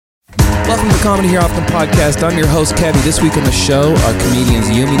Welcome to the Comedy Here Often podcast. I'm your host, Kevy. This week on the show are comedians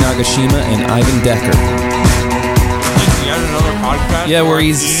Yumi, Nagashima, and Ivan Decker. You had another podcast? Yeah, where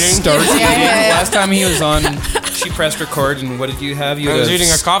he starts eating. Yeah. Last time he was on, she pressed record, and what did you have? You I was eating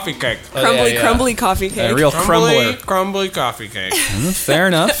a coffee cake. Crumbly coffee cake. A real crumbler. Crumbly coffee cake. Fair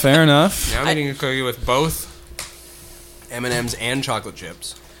enough. Yeah, I'm eating a cookie with both M&M's and chocolate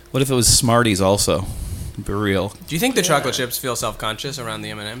chips. What if it was Smarties also? Be real. Do you think the chocolate chips feel self-conscious around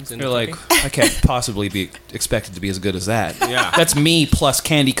the M&M's? They're like, I can't possibly be expected to be as good as that. Yeah. That's me plus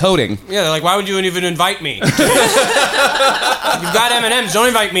candy coating. Yeah, they're like, why would you even invite me? You've got M&M's, don't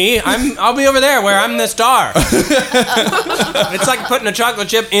invite me. I'll be over there where I'm the star. It's like putting a chocolate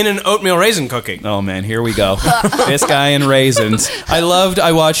chip in an oatmeal raisin cookie. Oh man, here we go. This guy and raisins.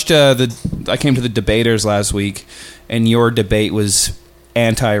 I watched I came to the debaters last week, and your debate was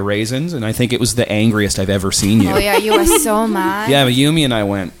anti-raisins, and I think it was the angriest I've ever seen you. Oh yeah, you were so mad. Yeah, but Yumi and I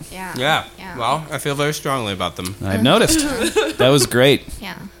went. Yeah. Well, I feel very strongly about them. I've noticed. That was great.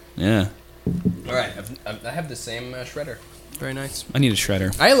 Yeah. All right, I have the same shredder. Very nice. I need a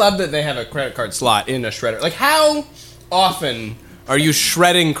shredder. I love that they have a credit card slot in a shredder. Like, how often are you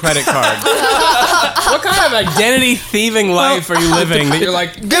shredding credit cards? What kind of identity thieving life are you living that you're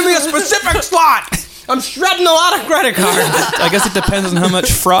like, give me a specific slot? I'm shredding a lot of credit cards. I guess it depends on how much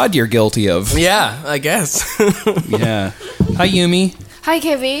fraud you're guilty of. Yeah, I guess. Yeah. Hi, Yumi. Hi,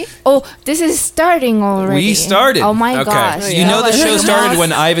 Kevy. Oh, this is starting already. We started. Oh my Okay. gosh. You know the show started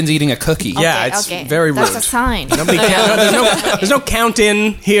when Ivan's eating a cookie. Yeah, it's very That's rude. a sign. Nobody there's no count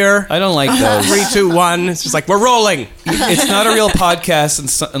in here. I don't like those. 3, 2, 1. It's just like, we're rolling. It's not a real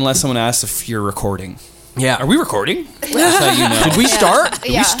podcast unless someone asks if you're recording. Yeah. Are we recording? That's how you know. Did we start?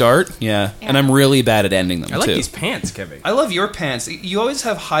 Did we start? Yeah. And I'm really bad at ending them, I like too. these pants, Kevin. I love your pants. You always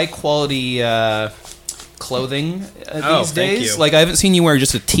have high quality clothing these thank days. you. Like, I haven't seen you wear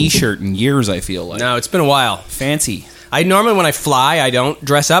just a t-shirt in years, I feel like. No, it's been a while. Fancy. I normally, when I fly, I don't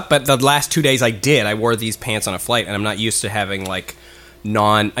dress up, but the last 2 days I did. I wore these pants on a flight, and I'm not used to having, like,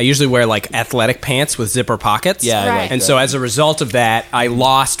 I usually wear, like, athletic pants with zipper pockets. Yeah, I Right. like And that. so as a result of that, I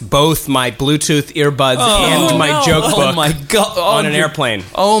lost both my Bluetooth earbuds and my joke book Oh my god! on an airplane.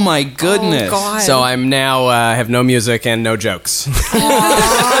 Oh my goodness! Oh, God. So I'm now have no music and no jokes.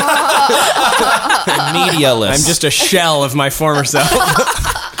 Medialess. I'm just a shell of my former self.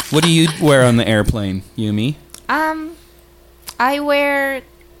 What do you wear on the airplane, Yumi? I wear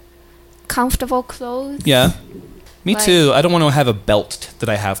comfortable clothes. Yeah. Me Like- too. I don't want to have a belt that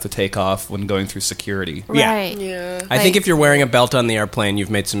I have to take off when going through security. Yeah. Right. Yeah. I think if you're wearing a belt on the airplane, you've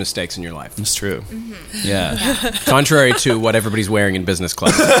made some mistakes in your life. It's true. Mm-hmm. Yeah. Contrary to what everybody's wearing in business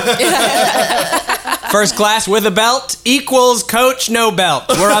class. First class with a belt equals coach no belt.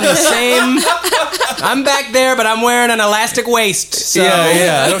 We're on the same. I'm back there, but I'm wearing an elastic waist. So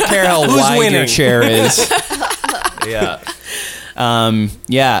I don't care how Who's wide your winning? chair is. Yeah.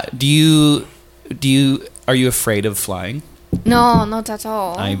 Yeah. Are you afraid of flying? No, not at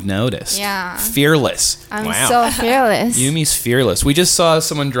all. I've noticed. Yeah. Fearless. I'm Wow. so fearless. Yumi's fearless. We just saw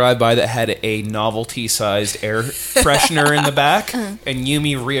someone drive by that had a novelty-sized air freshener in the back, and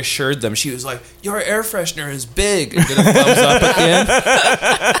Yumi reassured them. She was like, "Your air freshener is big," and did a thumbs up at the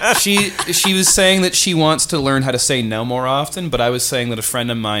end. She was saying that she wants to learn how to say no more often, but I was saying that a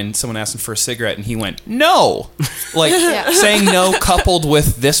friend of mine, someone asked him for a cigarette, and he went, "No!" Like, saying no coupled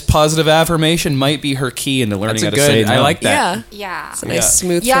with this positive affirmation might be her key into learning That's how to say no. I like that. Yeah. Yeah. It's a nice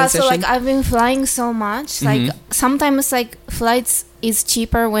smooth Yeah, transition. so like I've been flying so much. Like sometimes like flights is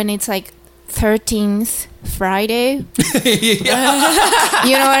cheaper when it's like 13th Friday. You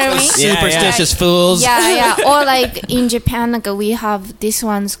know what I mean? Superstitious fools. Yeah. Or like in Japan, like we have this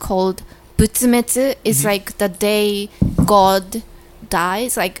one's called Butsumetsu. It's like the day God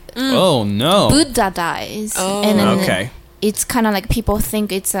dies, like Oh no. Buddha dies. Oh. And then Okay. it's kind of like people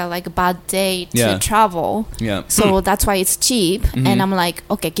think it's a like bad day to Yeah. travel. Yeah. So that's why it's cheap. And I'm like,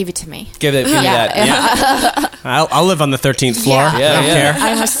 okay, give it to me. Give me that. Yeah. I'll live on the 13th floor. Yeah. I don't Yeah. care.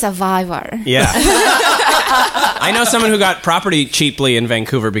 I'm a survivor. Yeah. I know someone who got property cheaply in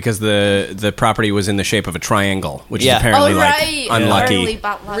Vancouver because the property was in the shape of a triangle, which Yeah. is apparently like Really unlucky.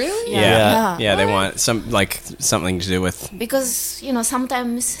 bad luck. Really? Yeah. They want something to do with. Because, you know,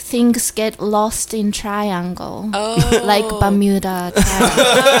 sometimes things get lost in triangle. Oh. Like Bermuda Triangle.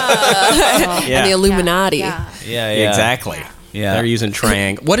 Yeah. And the Illuminati. Yeah. Yeah. Exactly. Yeah. They're using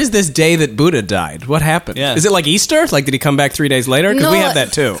triangle. What is this day that Buddha died? What happened? Yeah. Is it like Easter? Like, did he come back 3 days later? Because we No. have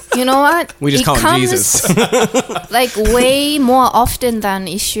that too. You know what? We just It call him comes, Jesus. like way more often than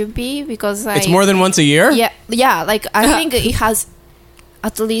it should be because like It's more than once a year? yeah. Like I think it has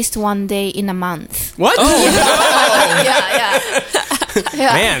at least one day in a month. What? Yeah.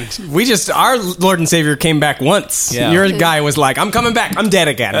 Man, our Lord and Savior came back once. Yeah. Your guy was like, I'm coming back. I'm dead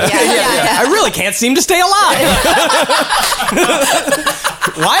again. I really can't seem to stay alive.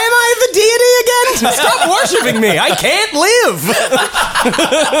 Why am I the deity again? Stop worshiping me. I can't live.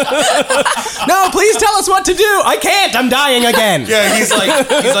 No, please tell us what to do. I can't. I'm dying again. Yeah, he's like,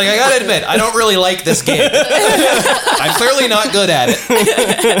 I gotta admit, I don't really like this game. I'm clearly not good at it.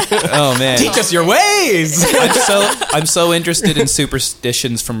 Oh man, Teach us your ways. I'm so interested in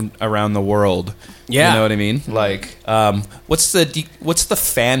superstitions from around the world. Yeah. You know what I mean? Like, what's the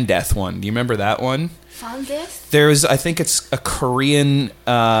fan death one? Do you remember that one? Found this? I think it's a Korean.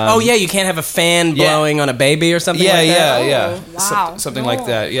 Oh yeah, you can't have a fan blowing on a baby or something like that. Yeah. Wow. Something like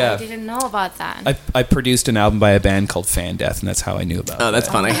that. Yeah. I didn't know about that. I produced an album by a band called Fan Death, and that's how I knew about it. Oh, that's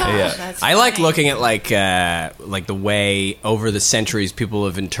funny. Yeah. That's I like funny. looking at like the way over the centuries people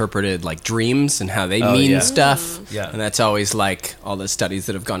have interpreted like dreams and how they mean yeah. stuff. Yeah. And that's always like all the studies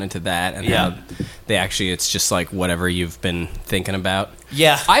that have gone into that and how they actually it's just like whatever you've been thinking about.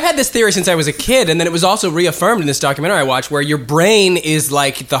 Yeah. I've had this theory since I was a kid, and then it was also reaffirmed in this documentary I watched where your brain is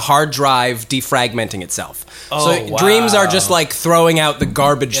like the hard drive defragmenting itself. Oh, so wow. dreams are just like throwing out the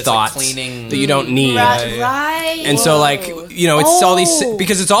garbage It's like thoughts cleaning- that you don't need. Right. And so, like, you know, it's all these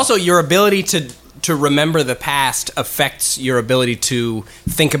because it's also your ability to remember the past affects your ability to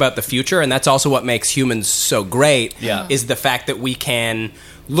think about the future, and that's also what makes humans so great. Yeah. Is the fact that we can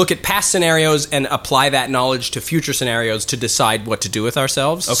look at past scenarios and apply that knowledge to future scenarios to decide what to do with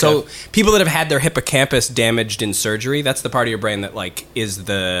ourselves. Okay. So people that have had their hippocampus damaged in surgery, that's the part of your brain that like is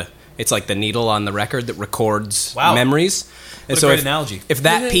it's like the needle on the record that records memories. And What a great analogy. If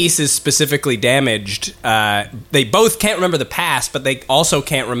that piece is specifically damaged, they both can't remember the past, but they also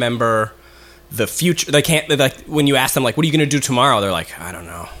can't remember the future. They can't, like, when you ask them, like, what are you going to do tomorrow? They're like, I don't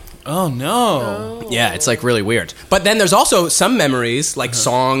know. Oh no. Yeah, it's like really weird. But then there's also some memories, like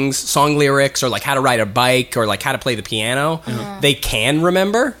song lyrics, or like how to ride a bike, or like how to play the piano. They can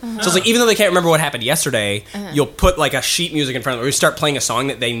remember. So it's like even though they can't remember what happened yesterday, you'll put like a sheet music in front of them, or you start playing a song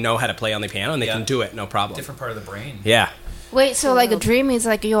that they know how to play on the piano, and they can do it, no problem. Different part of the brain. Yeah. Wait, so like a dream is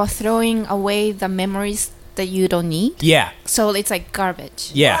like you're throwing away the memories that you don't need? Yeah. So it's like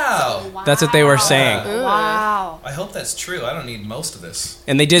garbage. Yeah. Wow. That's what they were saying. Wow. I hope that's true. I don't need most of this.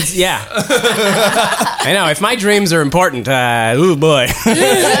 And they did, yeah. I know, if my dreams are important, ooh boy.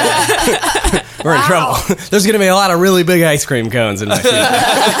 We're in trouble. There's going to be a lot of really big ice cream cones in my future.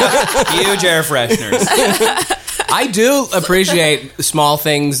 Huge air fresheners. I do appreciate small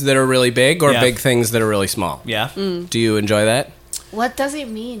things that are really big or Yeah. big things that are really small. Yeah. Do you enjoy that? What does it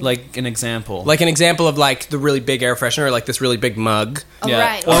mean? Like an example. Like an example of like the really big air freshener, like this really big mug. oh, yeah.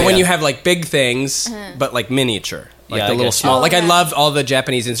 right. Or Oh, when yeah. you have like big things, but like miniature. Like Yeah, the I little guess. small. Oh, like I yeah. love all the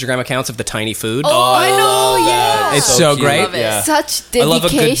Japanese Instagram accounts of the tiny food. I know, yeah. It's so cute. great. Love it. Yeah. Such I love a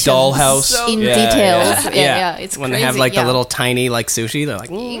good dedication. dollhouse. in Yeah, details. yeah. Yeah, it's when crazy. they have like yeah. the little tiny like sushi, they're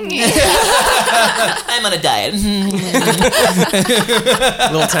like I'm on a diet.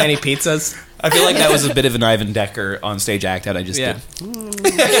 little tiny pizzas. I feel like that was a bit of an Ivan Decker on stage act out I just Yeah. did.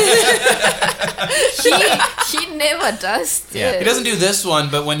 He never does. Yeah. He doesn't do this one,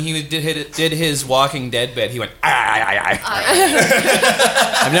 but when he did his Walking Dead bit, he went, ah.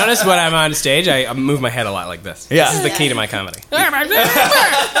 I've noticed when I'm on stage, I move my head a lot like this. Yeah. This is the key to my comedy.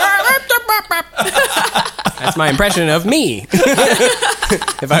 That's my impression of me.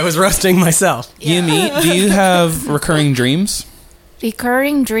 If I was roasting myself. Yumi, do you have recurring dreams?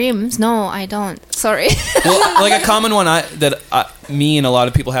 Recurring dreams? No, I don't. Sorry. Well, like a common one that me and a lot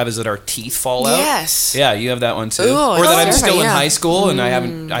of people have is that our teeth fall out. Yes. Yeah, you have that one too. Ooh, or that I'm it's still in terrifying, high school and I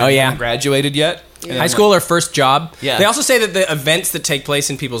haven't graduated yet. And High I'm school or first job. Yeah. They also say that the events that take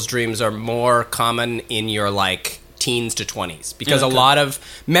place in people's dreams are more common in your like teens to 20s because a lot of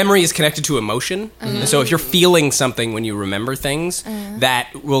memory is connected to emotion. And so if you're feeling something when you remember things, that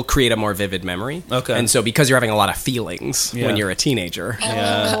will create a more vivid memory. Okay. And so because you're having a lot of feelings when you're a teenager,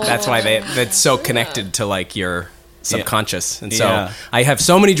 that's why that's so connected to like your subconscious. And so I have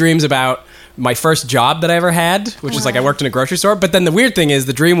so many dreams about my first job that I ever had, which is like I worked in a grocery store. But then the weird thing is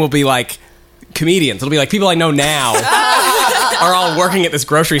the dream will be like comedians. It'll be like people I know now are all working at this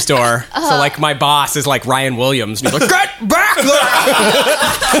grocery store. So like my boss is like Ryan Williams. And he's like, get back there!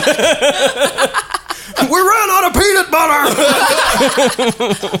 We ran out of peanut butter!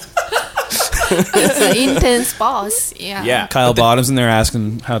 It's an intense boss. Yeah. Yeah. Kyle Bottom's in there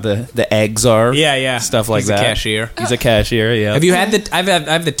asking how the eggs are. Yeah. Stuff like He's that. a cashier. He's a cashier, yeah. Have you had I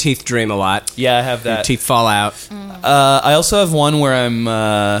have the teeth dream a lot. Yeah, I have Your that. teeth fall out. I also have one where I'm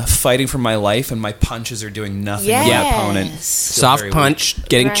fighting for my life and my punches are doing nothing to my opponent. Soft punch,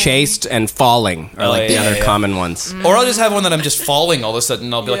 getting chased, and falling are like the other common ones. Or I'll just have one that I'm just falling all of a sudden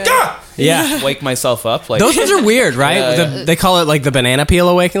and I'll be like, ah! Yeah. Wake myself up. Like Those ones are weird, right? Yeah. They call it like the banana peel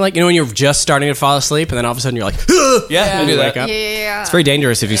awakening. Like, you know, when you're just starting to fall asleep and then all of a sudden you're like, yeah, I do wake that. up. Yeah. It's very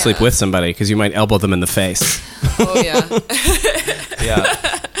dangerous if you sleep with somebody because you might elbow them in the face. Oh yeah.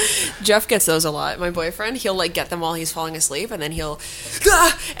 Yeah. Jeff gets those a lot. My boyfriend, he'll like get them while he's falling asleep, and then he'll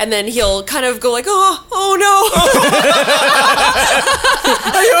kind of go like, oh no.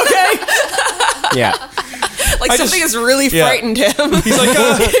 Are you okay? Yeah. Like something has really frightened him. He's like,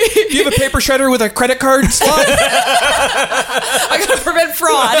 do you have a paper shredder with a credit card slot? I gotta prevent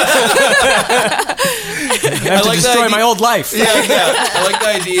fraud. I have to destroy my old life. Yeah. I like the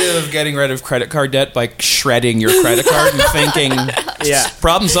idea of getting rid of credit card debt by shredding your credit card and thinking,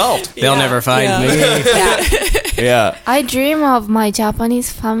 problem solved. They'll never find me. Yeah. I dream of my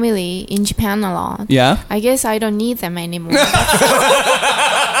Japanese family in Japan a lot. Yeah? I guess I don't need them anymore.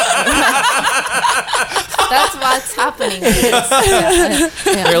 That's what's happening.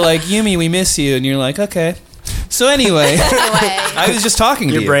 They're like, Yumi, we miss you. And you're like, okay. So anyway, I was just talking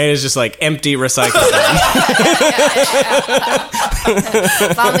to Your you. brain is just like empty recycle.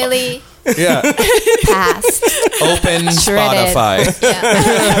 Family Yeah. past. Open Shredded. Spotify.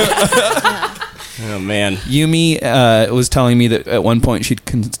 Oh, man. Yumi was telling me that at one point she'd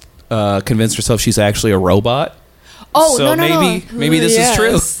convinced herself she's actually a robot. Oh, So no. maybe this is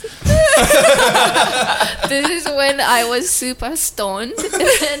true. This is when I was super stoned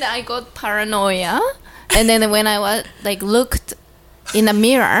and I got paranoia. And then when I was like looked in the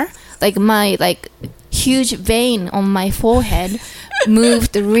mirror, like my like huge vein on my forehead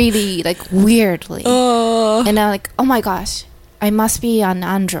moved really like weirdly. And I'm like, oh my gosh, I must be an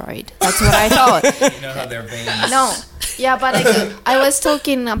android. That's what I thought. You know how their veins. No. Yeah, but like, I was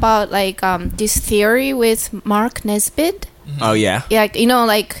talking about like this theory with Mark Nesbitt. Oh, yeah? Yeah, you know,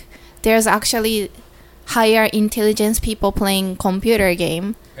 like there's actually higher intelligence people playing computer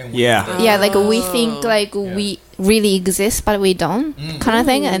game. Yeah. Yeah, like we think like we really exist, but we don't, kind of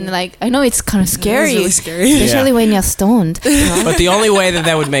thing. And like I know it's kind of scary, really scary. especially when you're stoned. But the only way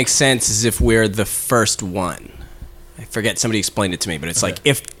that would make sense is if we're the first one. I forget, somebody explained it to me, but it's like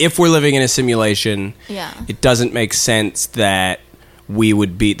if we're living in a simulation, Yeah. it doesn't make sense that there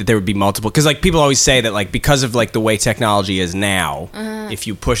would be multiple, because like people always say that like because of like the way technology is now, if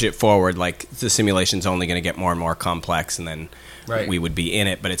you push it forward, like the simulation's only going to get more and more complex, and then we would be in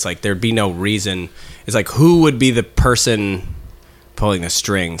it. But it's like there'd be no reason. It's like, who would be the person pulling the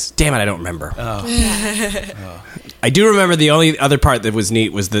strings? Damn it, I don't remember. I do remember the only other part that was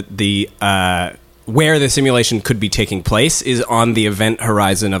neat was that the where the simulation could be taking place is on the event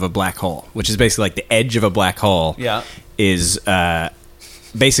horizon of a black hole, which is basically like the edge of a black hole. Yeah. Is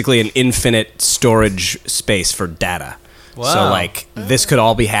basically an infinite storage space for data. Wow. So like this could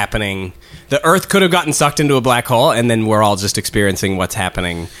all be happening. The Earth could have gotten sucked into a black hole, and then we're all just experiencing what's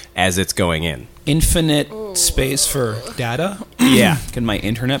happening as it's going in. Infinite space for data. Yeah. Can my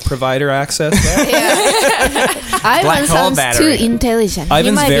internet provider access that? Ivan hole sounds battery. too intelligent. He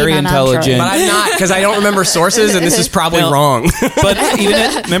Ivan's might be very an android. intelligent. But I'm not, because I don't remember sources, and this is probably No. wrong. But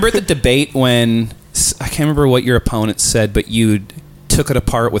remember at the debate when I can't remember what your opponent said, but you took it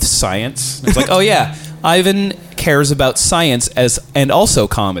apart with science. It's like, oh yeah, Ivan cares about science and also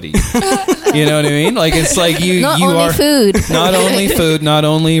comedy. You know what I mean? Like it's like you Not you only are food. not only food, not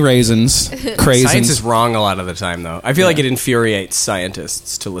only raisins, craisins. Science is wrong a lot of the time, though. I feel like it infuriates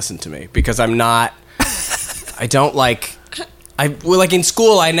scientists to listen to me, because I don't like... like in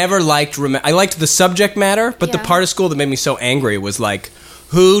school, I never liked... I liked the subject matter, but the Yeah. part of school that made me so angry was like,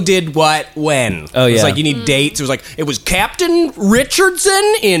 who did what when? Oh, It was yeah. like, you need dates. It was like, it was Captain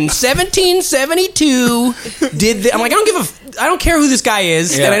Richardson in 1772 did I'm like, I don't care who this guy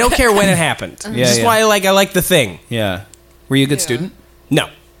is, Yeah. and I don't care when it happened. Just yeah. why I like the thing. Yeah. Were you a good student? No.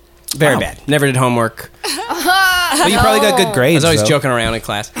 Very Wow. bad. Never did homework. Well, you probably got good I grades. was always though. joking around in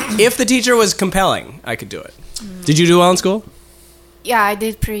class. If the teacher was compelling, I could do it. Did you do well in school? Yeah, I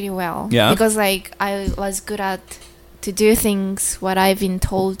did pretty well. Yeah? Because like I was good at to do things what I've been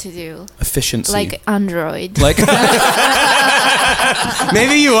told to do, Efficiency. like Android. Like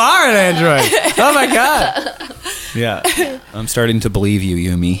Maybe you are an android. Oh my god. yeah. I'm starting to believe you,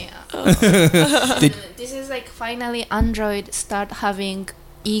 Yumi. This is like finally Android start having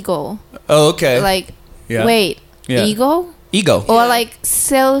ego. Oh, okay. Like, Yeah. wait, Yeah. ego Ego. or like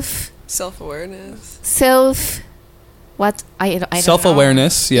self. What I don't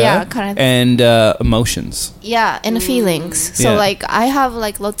Self-awareness, know. yeah. Yeah, kind of. And emotions. Yeah, and feelings. So Yeah. like I have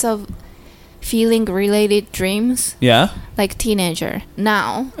like lots of feeling related dreams Yeah? like teenager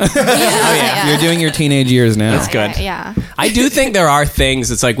now. You're doing your teenage years now. That's good. Yeah. I do think there are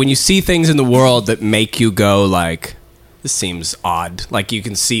things. It's like when you see things in the world that make you go like, this seems odd. Like you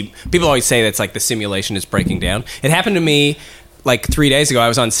can see, people always say that's like the simulation is breaking down. It happened to me like 3 days ago. I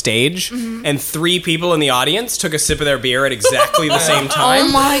was on stage and 3 people in the audience took a sip of their beer at exactly the same time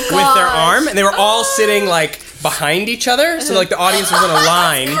Oh my with their arm, and they were all sitting like behind each other, so like the audience was in a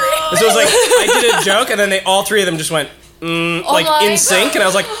line. And so it was like I did a joke, and then all 3 of them just went like in sync, and I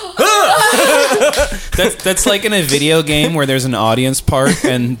was like, That's like in a video game where there's an audience part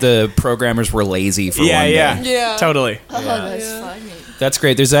and the programmers were lazy for one day. Yeah. Totally. Oh, that's funny. That's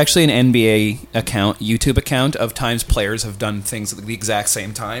great. There's actually an NBA YouTube account of times players have done things at the exact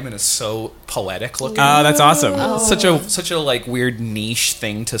same time, and it's so poetic looking. Oh, that's awesome. Such a like weird niche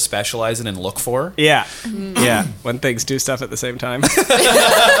thing to specialize in and look for. Yeah, yeah. When things do stuff at the same time.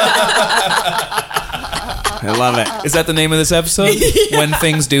 I love it. Is that the name of this episode? When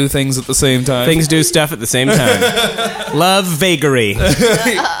things do things at the same time. Things do stuff at the same time. Love vagary.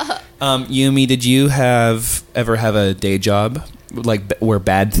 Yumi, did you ever have a day job like where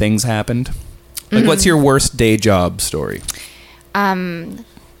bad things happened? Like, what's your worst day job story?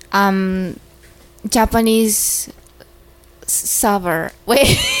 Japanese server.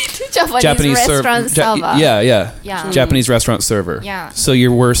 Wait, Japanese restaurant server. Yeah. Japanese Mm. restaurant server. Yeah. So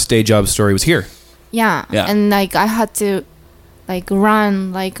your worst day job story was here. Yeah. Yeah. And like I had to like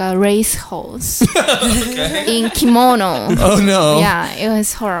run like a race horse in kimono. Oh no. Yeah, it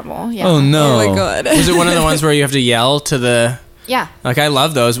was horrible. Yeah. Oh no. Oh my god. Was it one of the ones where you have to yell to the... Yeah. Like, I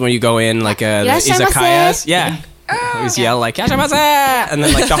love those when you go in, like, the Irashaimase. izakayas. Yeah. Always yell, like, Irashaimase! And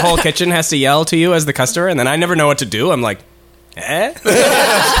then, like, the whole kitchen has to yell to you as the customer, and then I never know what to do. I'm like, eh?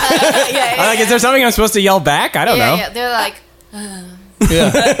 I'm like, is there something I'm supposed to yell back? I don't know. Yeah, they're like,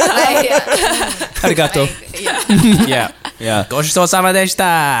 Yeah. Arigato. Yeah. Yeah. Goshitosama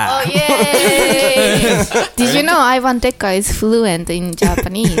deshita! oh yay! Did you know Ivan Dekker is fluent in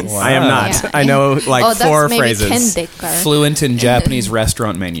Japanese? I am not. Yeah. I know, like, oh, that's 4 maybe phrases. Ken Dekker. Fluent in Japanese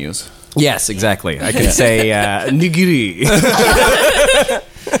restaurant menus. Yes, exactly. I can say, nigiri.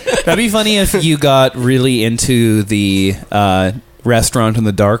 That'd be funny if you got really into the restaurant in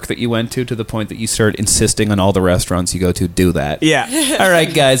the dark that you went to the point that you start insisting on all the restaurants you go to do that. Yeah. All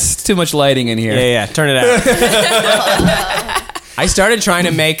right, guys, it's too much lighting in here. Yeah, turn it out. I started trying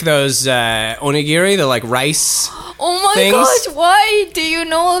to make those onigiri, the like rice Oh my things. gosh, why do you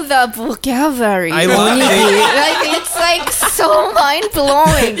know the vocabulary? I love it. Like, it's like so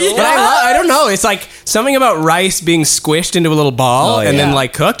mind-blowing. But I don't know. It's like something about rice being squished into a little ball Oh, and yeah. then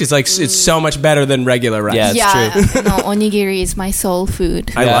like cooked. It's like it's so much better than regular rice. Yeah. Yeah, It's no, onigiri is my soul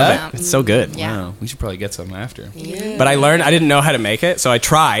food. I Yeah. love it. It's so good. Yeah. Wow, we should probably get some after. But I learned I didn't know how to make it, so I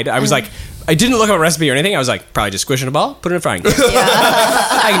tried. I was like, I didn't look up a recipe or anything. I was like, probably just squish it in a ball, put it in a frying pan.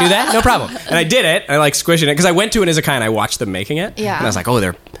 I can do that, no problem. And I did it. I like squishing it because I went to an izakaya and I watched them making it. Yeah. And I was like, oh,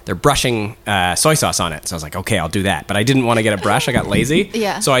 they're brushing soy sauce on it. So I was like, okay, I'll do that. But I didn't want to get a brush. I got lazy.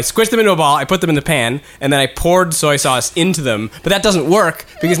 Yeah. So I squished them into a ball. I put them in the pan, and then I poured soy sauce into them. But that doesn't work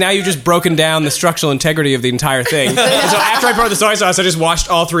because now you've just broken down the structural integrity of the entire thing. And so after I poured the soy sauce, I just watched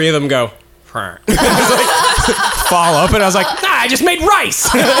all 3 of them go. It was like, fall open. I was like, nah, I just made rice.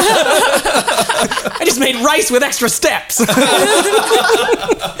 I just made rice with extra steps.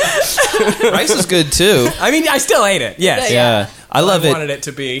 Rice is good too. I mean, I still ate it. Yes. Yeah, I love I it. wanted it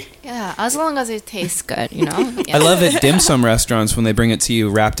to be. Yeah, as long as it tastes good, you know? Yeah. I love it. Dim sum restaurants when they bring it to you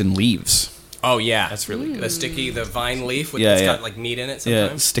wrapped in leaves. Oh yeah, that's really good. The vine leaf with Yeah, it's yeah. got like meat in it. Yeah,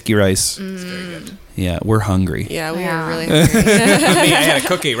 Sometimes. sticky rice. It's very good. Yeah, we're hungry. Yeah, we Yeah. are really hungry. Me, I had a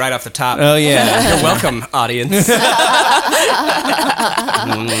cookie right off the top. Oh yeah. You're welcome, audience.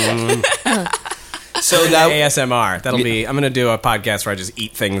 So that ASMR. That'll be. I'm gonna do a podcast where I just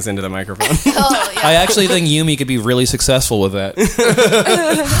eat things into the microphone. Oh, yeah. I actually think Yumi could be really successful with that.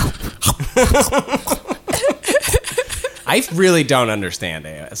 I really don't understand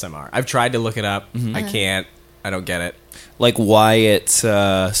ASMR. I've tried to look it up. I can't. I don't get it. Like why it's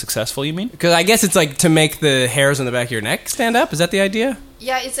successful, you mean? Because I guess it's like to make the hairs on the back of your neck stand up. Is that the idea?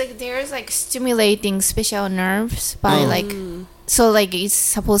 Yeah, it's like there's like stimulating special nerves by like so like it's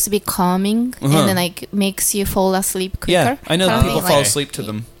supposed to be calming and then like makes you fall asleep quicker. Yeah, I know Apparently, people like- fall asleep to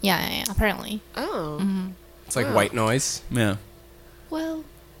them. Yeah, apparently. Oh. It's like white noise. Yeah. Well,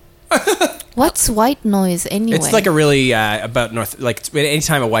 what's white noise anyway? It's like a really about north. Like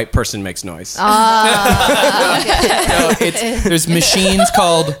anytime a white person makes noise. No, there's machines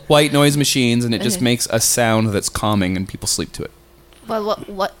called white noise machines, and it just makes a sound that's calming, and people sleep to it. Well,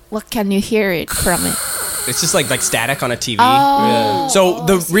 what can you hear it from it? It's just like static on a TV. Oh. So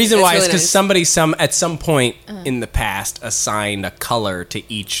the reason That's why is really because nice. somebody at some point in the past assigned a color to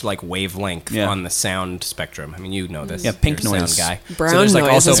each wavelength Yeah. on the sound spectrum. I mean, you know this. Yeah, pink You're a noise. sound guy. Brown there's noise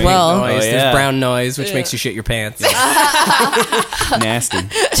also as pink well. noise, Oh, yeah. There's brown noise, which makes you shit your pants. Nasty.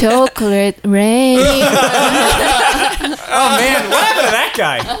 Chocolate rain. Oh man, what happened to that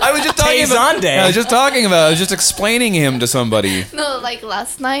guy? I was just talking about. Tay-Zonde. I was just explaining him to somebody. No, like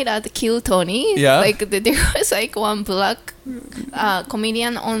last night at Kill Tony, Yeah. like there was like one black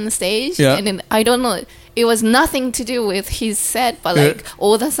comedian on stage, Yeah. and then I don't know. It was nothing to do with his set, but like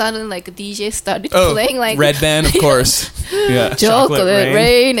all of a sudden, like DJ started playing like Red Band, of course. Yeah. Chocolate Rain.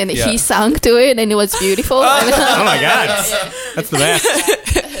 Rain, and Yeah. he sang to it, and it was beautiful. Oh my god, that's the best.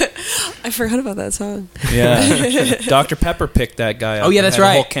 I forgot about that song. Yeah. Dr. Pepper picked that guy up. Oh, yeah, and that's had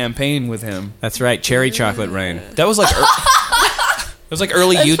a whole right. campaign with him. That's right, cherry chocolate rain. That was like it was like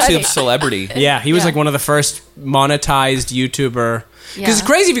early YouTube funny. celebrity. Yeah, he was Yeah. like one of the first monetized YouTuber. Because it's Yeah.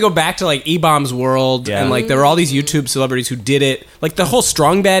 crazy if you go back to like E-Bomb's World Yeah. and like there were all these YouTube celebrities who did it. Like the whole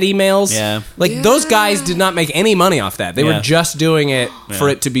Strong Bad emails. Yeah. Like those guys did not make any money off that. They Yeah. were just doing it for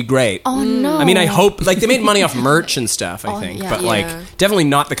it to be great. Oh no! I mean, I hope like they made money off merch and stuff. I think, yeah. but Yeah. like definitely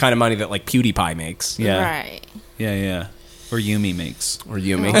not the kind of money that like PewDiePie makes Yeah. Right. Yeah, yeah. Or Yumi makes. or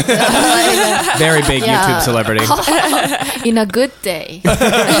Yumi. Very big Yeah. YouTube celebrity. In a good day.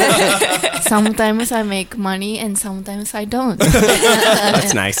 Sometimes I make money, and sometimes I don't.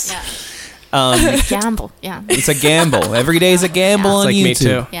 That's nice. Gamble. Yeah. It's a gamble. Every day's a gamble on It's like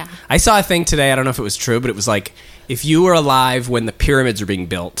YouTube. me too. Yeah. I saw a thing today. I don't know if it was true, but it was like if you were alive when the pyramids were being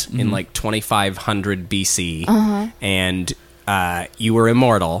built in like 2500 BC, and you were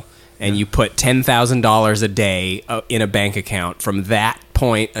immortal, and you put $10,000 a day in a bank account from that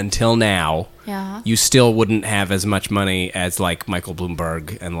point until now, Yeah. you still wouldn't have as much money as like Michael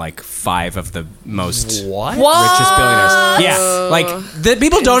Bloomberg and like 5 of the most What? richest billionaires. Yeah, like the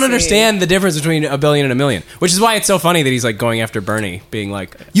people don't understand the difference between a billion and a million, which is why it's so funny that he's like going after Bernie, being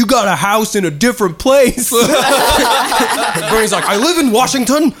like, "You got a house in a different place." Bernie's like, "I live in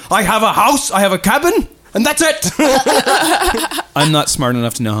Washington. I have a house. I have a cabin, and that's it." I'm not smart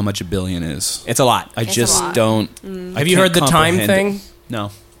enough to know how much a billion is. It's a lot. I just lot. don't. Have you heard the time thing?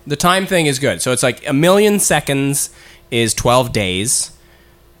 No. The time thing is good. So it's like a million seconds is 12 days.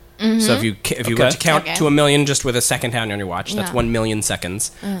 So if you Okay. were to count Okay. to a million just with a second hand on your watch, that's Yeah. 1 million seconds.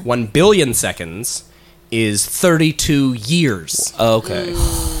 1 billion seconds is 32 years. Okay.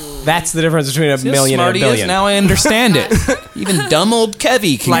 That's the difference between a See how million smart and a he is? billion. Now I understand it. Even dumb old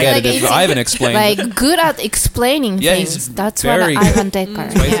Kevy can Like- get Like it if it's- Ivan explained it. Like good at explaining Yeah, things. he's That's very- what Ivan Decker.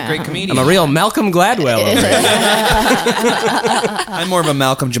 That's why he's a great comedian. I'm a real Malcolm Gladwell over here. I'm more of a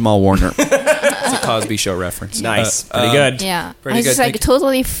Malcolm Jamal Warner. It's a Cosby Show reference. Nice. Pretty good. Yeah. Pretty I just good. like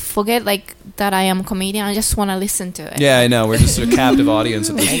totally forget like that I am a comedian. I just want to listen to it. Yeah, I know. We're just a captive audience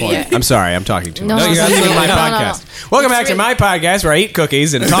at this point. Yeah. I'm sorry, I'm talking too No, much. no, you're This is absolutely my not. podcast. Welcome back to my podcast where I eat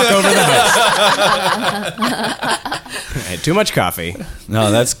cookies and talk over the host. I had too much coffee.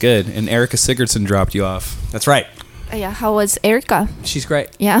 No, that's good. And Erica Sigurdsson dropped you off. That's right. Yeah. How was Erica? She's great.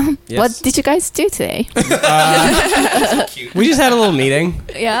 Yeah. Yes. What did you guys do today? We just had a little meeting.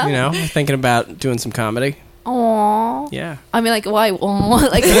 Yeah. You know, thinking about doing some comedy. Aww. Yeah. I mean, like, why? Aww.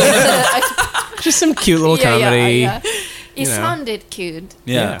 Like, Just some cute little comedy. Yeah. It you know. sounded cute.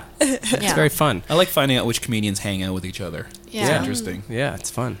 Yeah. It's very fun. I like finding out which comedians hang out with each other. Yeah. It's interesting. Yeah, it's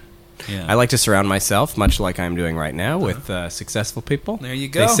fun. Yeah. I like to surround myself, much like I'm doing right now, with successful people. There you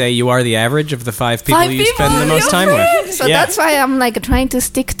go. They say you are the average of the 5 people you spend the most time with. So Yeah. that's why I'm like trying to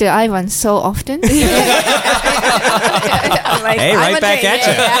stick to Ivan so often. I'm like, Hey, right Ivan, back at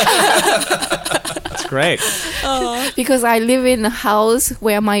yeah. That's great. Because I live in a house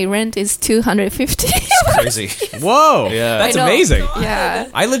where my rent is $250. Crazy. Whoa. Yeah. That's I know. amazing. Yeah.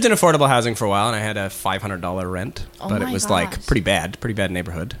 I lived in affordable housing for a while, and I had a $500 rent, Oh but it my was gosh. like pretty bad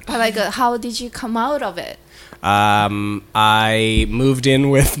neighborhood. But like, how did you come out of it? I moved in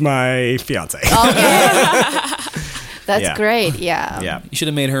with my fiance. That's Yeah. great. Yeah. Yeah, You should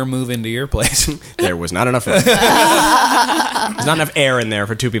have made her move into your place. there was not enough room. There's not enough air in there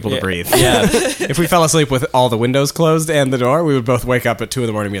for 2 people to breathe. Yeah. If we fell asleep with all the windows closed and the door, we would both wake up at 2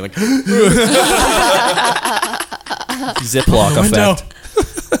 a.m. and be like, Ziploc window.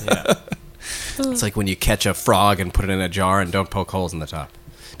 effect. Yeah. It's like when you catch a frog and put it in a jar and don't poke holes in the top.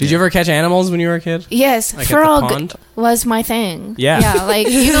 Did you ever catch animals when you were a kid? Yes, Like at the frog pond? was my thing. Yeah. Yeah, like,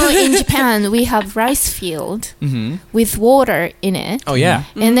 you know, in Japan, we have rice field with water in it. Oh, yeah.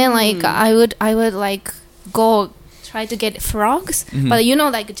 And then like I would like go try to get frogs, but you know,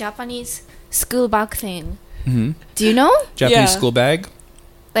 like Japanese school bag thing. Do you know? Japanese Yeah. school bag.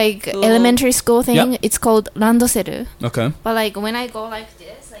 like Little- elementary school thing. Yep. It's called randoseru. Okay. But like when I go like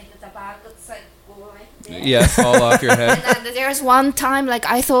this, like the bag is like go like this. Yeah, fall off your head. And then there's one time like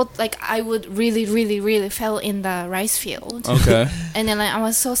I thought like I would really fell in the rice field. Okay. And then like, I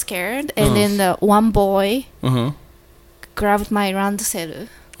was so scared. And then the one boy Uh-huh. grabbed my randoseru.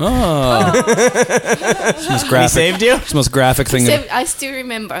 Oh. It's the most He graphic. saved you? It's the most graphic thing. I still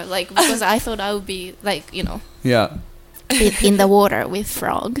remember like because I thought I would be like Yeah. in the water with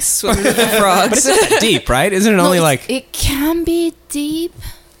frogs. Swimming with But it's frogs. not that deep, right? Isn't it No, only it's- like... it can be deep,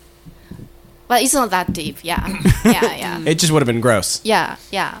 but it's not that deep. Yeah, yeah. It just would have been gross. Yeah.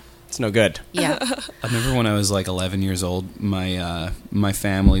 It's no good. Yeah. I remember when I was like 11 years old, my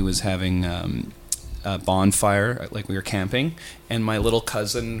family was having a bonfire, like we were camping, and my little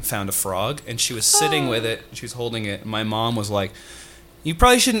cousin found a frog, and she was sitting with it, she was holding it, and my mom was like, "You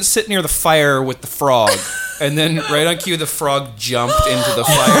probably shouldn't sit near the fire with the frog." And then right on cue, the frog jumped into the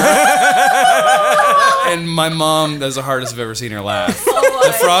fire. And my mom, that's the hardest I've ever seen her laugh.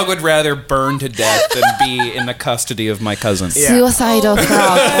 The frog would rather burn to death than be in the custody of my cousin. Suicidal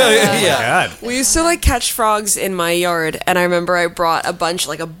frog. Yeah. God. We used to like catch frogs in my yard, and I remember I brought a bunch,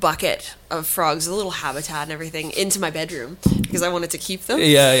 like a bucket of frogs, a little habitat and everything, into my bedroom because I wanted to keep them.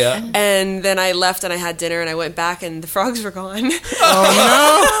 Yeah, yeah. And then I left and I had dinner and I went back and the frogs were gone.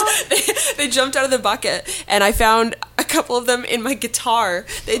 Oh, They jumped out of the bucket and I found a couple of them in my guitar.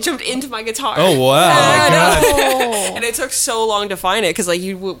 They jumped into my guitar. Oh, wow. I know. Oh. And it took so long to find it because like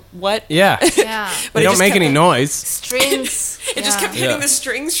what? Yeah. Yeah. But They it don't just make kept- any noise. Strings. It just kept Yeah. hitting the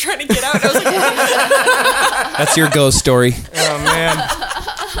strings trying to get out. And I was like, That's your ghost story. Oh, man.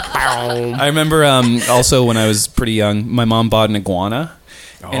 I remember also when I was pretty young, my mom bought an iguana.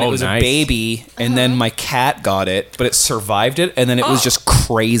 And it Oh, was nice. a baby, and then my cat got it, but it survived it, and then it was just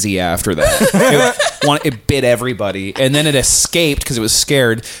crazy after that. It bit everybody, and then it escaped because it was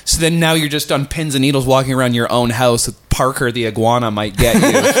scared. So then now you're just on pins and needles walking around your own house with Parker the iguana might get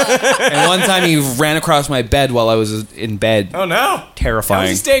you. And one time he ran across my bed while I was in bed. Oh, no. How is Terrifying.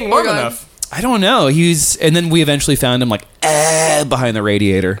 he staying warm God. enough? I don't know. And then we eventually found him like behind the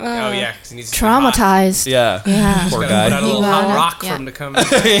radiator. Oh, yeah. 'cause he needs to be hot. Traumatized. Yeah. Yeah. Poor Gotta put out a guy. little hot Yeah. rock Yeah. for him to come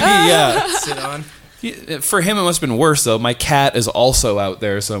Yeah. sit on. For him, it must have been worse though. My cat is also out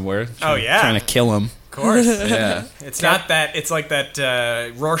there somewhere. Oh, yeah. trying to kill him. Of course. Yeah. It's not that. It's like that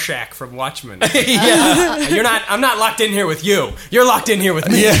Rorschach from Watchmen. Yeah. I'm not locked in here with you. You're locked in here with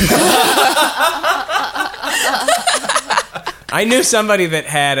me. I knew somebody that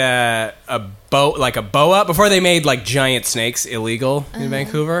had a boa before they made like giant snakes illegal in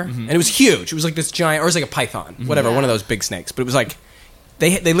Vancouver, and it was huge. It was like this giant, or it was like a python, whatever, one of those big snakes. But it was like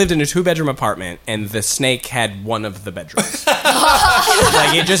they lived in a 2-bedroom apartment, and the snake had one of the bedrooms.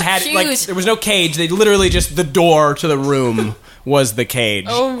 Like it just had like Huge. there was no cage. They literally just the door to the room was the cage.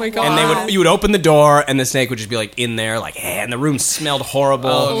 oh my God. And you would open the door, and the snake would just be like in there, like, and the room smelled horrible.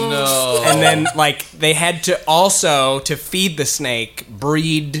 Oh no. And then like they had to also to feed the snake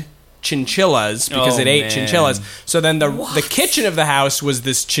breed chinchillas because Oh, it ate man. chinchillas. So then the kitchen of the house was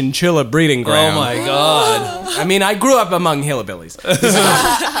this chinchilla breeding ground. Oh my god. I mean, I grew up among hillbillies.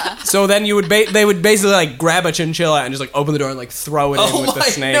 So then you would they would basically like grab a chinchilla and just like open the door and like throw it in with the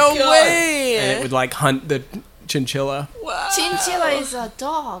snake, No way. and it would like hunt the chinchilla. Chinchilla is a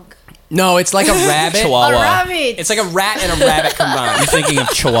dog. No, it's like a rabbit. A Chihuahua. rabbit. It's like a rat and a rabbit combined. You're thinking of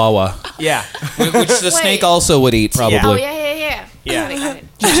Chihuahua, Yeah. which the snake also would eat probably. Oh yeah. Yeah. Got it.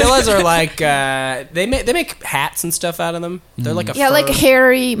 Chinchillas are like they make hats and stuff out of them. They're like a Yeah, fur. like a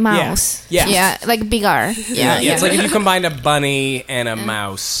hairy mouse. Yeah. Yeah, like bigger. Yeah. It's like if you combined a bunny and a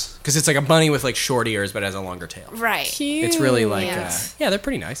mouse, because it's like a bunny with like short ears but has a longer tail. Right. Cute. It's really like Yeah. they're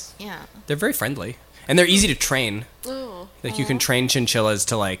pretty nice. Yeah. They're very friendly and they're easy to train. Oh. Like you can train chinchillas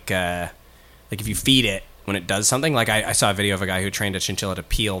to like if you feed it when it does something. Like I saw a video of a guy who trained a chinchilla to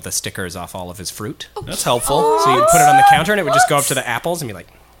peel the stickers off all of his fruit. That's helpful. So you put it on the counter and it would just go up to the apples and be like,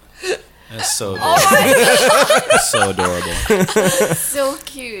 That's so adorable. That's so adorable. So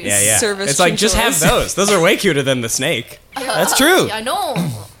cute. yeah. Service It's like just have chinchillas. those. Those are way cuter than the snake. That's true. I know.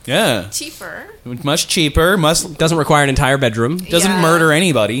 Yeah. Cheaper. Much cheaper. Doesn't require an entire bedroom. Doesn't Yeah. murder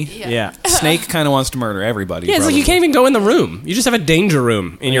anybody. Yeah. Snake kind of wants to murder everybody. Yeah, it's like you can't even go in the room. You just have a danger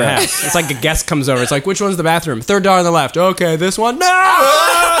room in your Yeah. house. It's like a guest comes over. It's like, which one's the bathroom? Third door on the left. Okay, this one?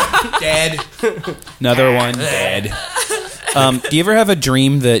 No! Dead. Another one. Dead. Do you ever have a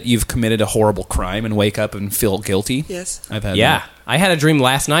dream that you've committed a horrible crime and wake up and feel guilty? Yes. I've had Yeah. I had a dream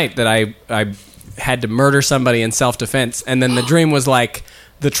last night that I had to murder somebody in self-defense, and then the dream was like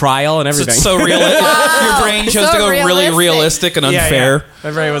the trial and everything. So real. Your brain chose So to go really realistic and unfair. Yeah.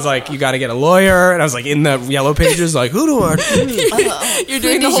 My brain was like, you got to get a lawyer, and I was like in the yellow pages, like, who do I? You're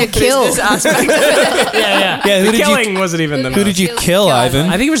doing the did whole you kill? business aspect. Yeah. Yeah, The killing wasn't even the. Who did you kill, Ivan?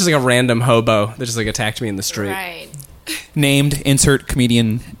 I think it was just like a random hobo that just like attacked me in the street. Right. Named, insert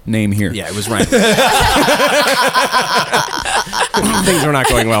comedian name here. Yeah, it was random. Things were not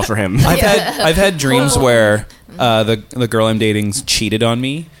going well for him. I've had dreams where the girl I'm dating's cheated on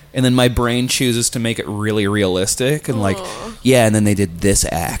me, and then my brain chooses to make it really realistic and like, yeah, and then they did this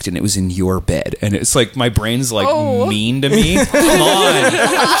act, and it was in your bed, and it's like my brain's like mean to me.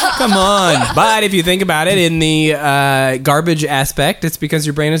 Come on. But if you think about it, in the garbage aspect, it's because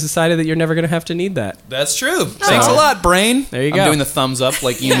your brain has decided that you're never going to have to need that. That's true. Thanks a lot, brain. There you I'm go. doing the thumbs up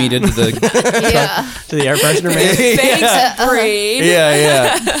like Yumi did to the. Yeah. To the air freshener man. Thanks, brain.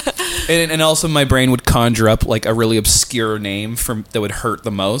 Yeah. And also my brain would conjure up like a really obscure name that would hurt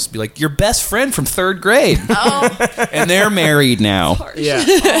the most. Be like, your best friend from 3rd grade. And they're married now.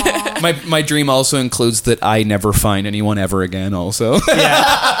 Yeah. My dream also includes that I never find anyone ever again also.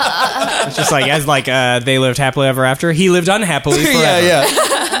 Yeah. It's just like, as like they lived happily ever after, he lived unhappily forever. yeah.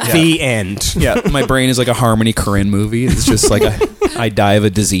 The end. Yeah, my brain is like a Harmony Korine movie. It's just like I die of a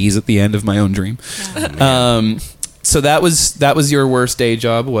disease at the end of my own dream. So that was your worst day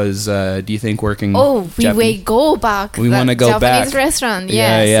job, was do you think working Oh, we Japan- will go back. We wanna go Japanese back. restaurant.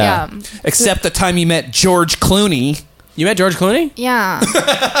 Yes, yeah. Except the time you met George Clooney. You met George Clooney? Yeah.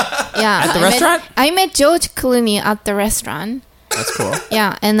 Yeah. At the restaurant? I met George Clooney at the restaurant. That's cool.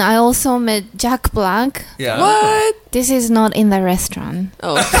 Yeah, and I also met Jack Black. Yeah. What? This is not in the restaurant.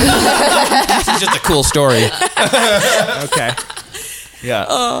 Oh. This is just a cool story. Okay.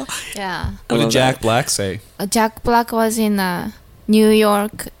 Yeah. Yeah. What did Jack Black say? Jack Black was in New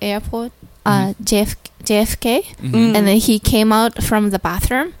York airport, JFK, and then he came out from the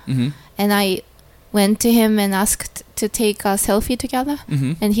bathroom, and I went to him and asked to take a selfie together,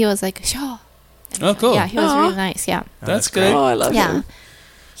 and he was like, sure. Oh, cool. Yeah, he was really nice. Yeah. That's good. Oh, I love Yeah. him.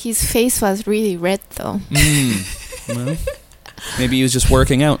 His face was really red though. Well, maybe he was just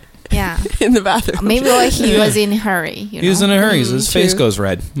working out. Yeah. In the bathroom. Maybe he was in a hurry. You He was know? in a hurry, so his face true. goes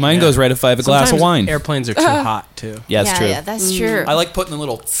red. Mine goes red if I have a glass of Sometimes wine. Airplanes are too hot, too. Yeah, that's true. Yeah, that's true. I like putting a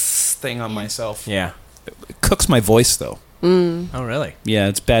little thing on myself. Yeah. It cooks my voice, though. Oh, really? Yeah,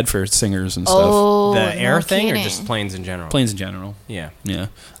 it's bad for singers and stuff. Oh, The air no thing or kidding. just planes in general? Planes in general. Yeah. Yeah.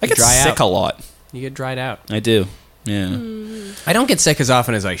 I get dry sick out. a lot. You get dried out. I do. Yeah. I don't get sick as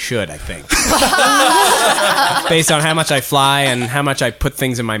often as I should, I think. Based on how much I fly and how much I put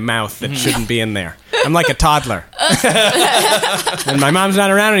things in my mouth that shouldn't be in there. I'm like a toddler. And my mom's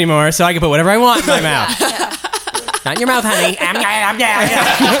not around anymore, so I can put whatever I want in my mouth. Not in your mouth, honey.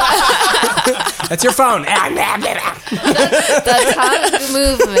 That's your phone. The tongue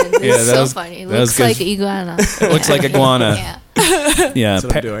movement is Yeah, that so was- funny. It that was looks good. like iguana. It looks like iguana. Yeah. Yeah, That's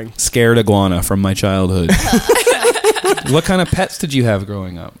what I'm doing. scared iguana from my childhood. What kind of pets did you have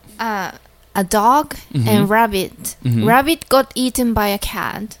growing up? A dog and rabbit. Rabbit got eaten by a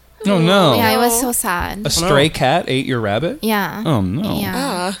cat. Oh, no. Yeah, it was so sad. A stray cat ate your rabbit? Yeah. Oh, no. Yeah.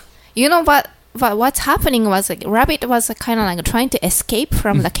 Ah. You know what? But what's happening was like rabbit was kind of like trying to escape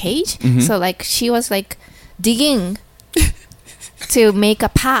from the cage. So like she was like digging to make a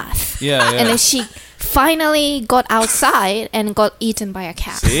path. Yeah, yeah. And then she finally got outside and got eaten by a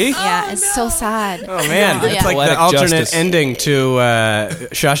cat. See? Yeah, it's so sad. Oh, man. Yeah. It's like Poetic the alternate justice. ending to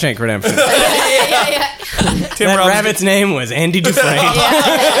Shawshank Redemption. Tim That Robbins- rabbit's name was Andy Dufresne.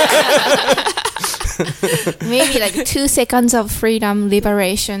 Maybe like 2 seconds of freedom,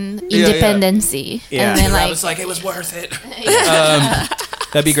 liberation, yeah. independency. Yeah. And then I like was like, it was worth it.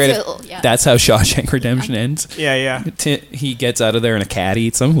 That'd be great. Still, yeah. That's how Shawshank Redemption ends. Yeah. He gets out of there and a cat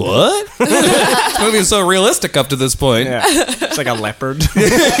eats him. What? This movie is so realistic up to this point. Yeah. It's like a leopard.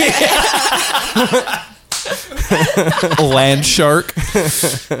 Land shark.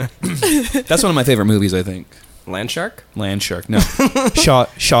 That's one of my favorite movies, I think. Land shark? Land shark. No. Shaw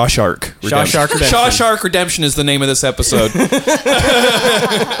Shark. Shawshark Redemption. Shawshark Redemption is the name of this episode.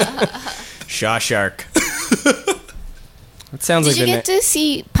 Shawshark. That sounds Did like you the get to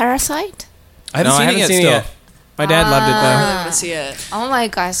see Parasite? I haven't No, seen I it haven't yet seen it still. yet. My dad loved it, though. I want to see it. Oh my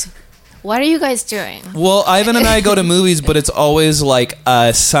gosh. What are you guys doing? Well, Ivan and I go to movies, but it's always like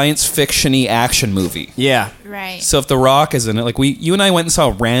a science fiction-y action movie. Yeah. Right. So if The Rock is in it, like you and I went and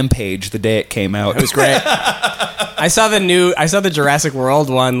saw Rampage the day it came out. It was great. I saw the Jurassic World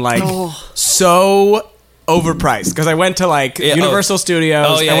one, like, so overpriced because I went to like Universal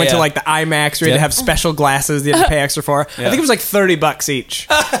Studios. I went to like the IMAX. We had to have special glasses. You had to pay extra for. I think it was like $30 each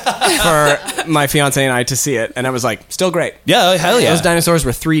for my fiance and I to see it, and I was like, still great. Yeah, hell yeah. Those dinosaurs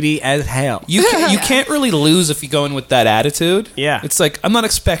were 3D as hell. You can't really lose if you go in with that attitude. Yeah. It's like, I'm not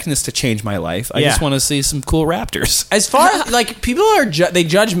expecting this to change my life. I just want to see some cool raptors. As far as, like, people are, they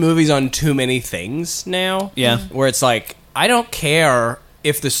judge movies on too many things now. Yeah. Where it's like, I don't care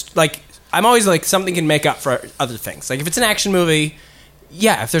if this, like, I'm always like, something can make up for other things. Like, if it's an action movie,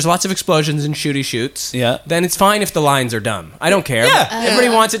 yeah, if there's lots of explosions and shooty shoots, then it's fine if the lines are dumb. I don't care. Yeah. Everybody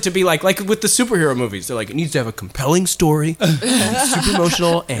wants it to be like with the superhero movies. They're like, it needs to have a compelling story, super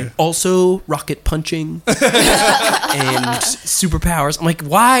emotional, and also rocket punching and superpowers. I'm like,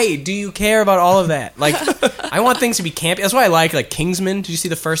 why do you care about all of that? Like, I want things to be campy. That's why I like Kingsman. Did you see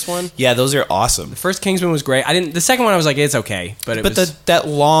the first one? Yeah, those are awesome. The first Kingsman was great. The second one I was like, it's okay, but that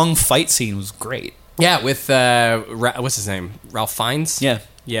long fight scene was great. Yeah, with what's his name? Ralph Fiennes? Yeah.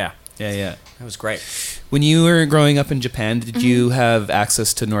 Yeah. That was great. When you were growing up in Japan, did you have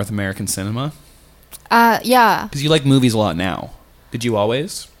access to North American cinema? Yeah. Because you like movies a lot now. Did you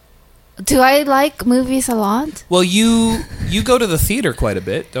always? Do I like movies a lot? Well, you go to the theater quite a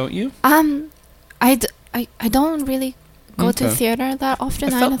bit, don't you? I don't really go to theater that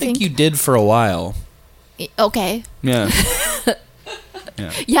often. I felt like you did for a while. Okay. Yeah.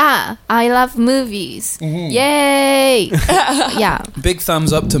 Yeah, I love movies. Yay! Yeah. Big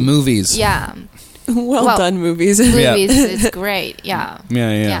thumbs up to movies. Yeah. Well done, movies. Movies, it's great. Yeah.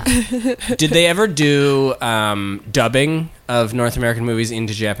 Yeah. Did they ever do dubbing of North American movies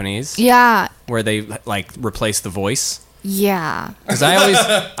into Japanese? Yeah. Where they like replace the voice? Yeah. Because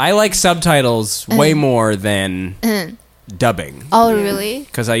I like subtitles way more than dubbing. Oh, really?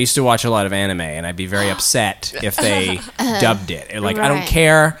 Because I used to watch a lot of anime, and I'd be very upset if they dubbed it. Like, I don't Right.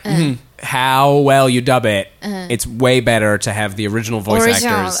 care how well you dub it. It's way better to have the original voice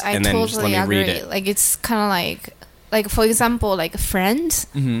actors I and then totally just let me agree. read it. Like, it's kind of like for example, like Friends.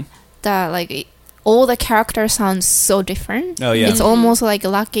 That like all the characters sound so different. Oh, yeah. It's almost like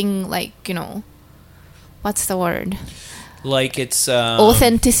lacking, like, what's the word? Like it's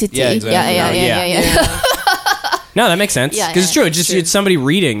Authenticity. yeah, exactly. Yeah. No, that makes sense. Yeah, Because it's yeah, true. It's somebody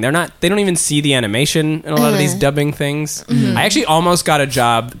reading. They don't even see the animation in a lot of these dubbing things. I actually almost got a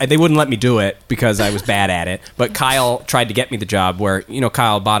job. They wouldn't let me do it because I was bad at it. But Kyle tried to get me the job where,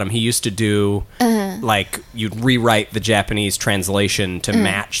 Kyle Bottom, he used to do, like, you'd rewrite the Japanese translation to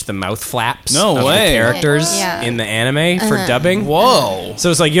match the mouth flaps No of way. the characters Yeah. in the anime for dubbing. Whoa.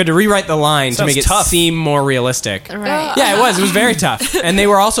 So it's like you had to rewrite the line to Sounds make it tough. seem more realistic. Right. Yeah, it was. It was very tough. And they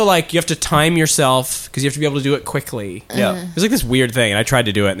were also like, you have to time yourself because you have to be able to do it quickly. Yeah. It was like this weird thing, and I tried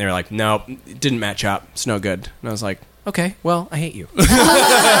to do it, and they were like, "No, it didn't match up. It's no good." And I was like, "Okay, well, I hate you."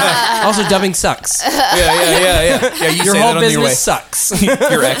 Also, dubbing sucks. Yeah. You Your say whole that on your way. business sucks.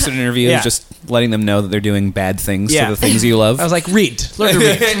 Your exit interview Yeah. is just letting them know that they're doing bad things Yeah. to the things you love. I was like, "Read, learn to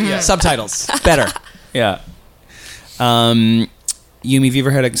read, subtitles, better." Yeah. Yumi, have you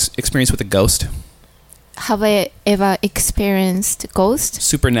ever had experience with a ghost? Have I ever experienced ghost?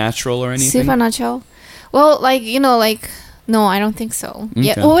 Supernatural or anything? Supernatural? Well, no, I don't think so. Okay.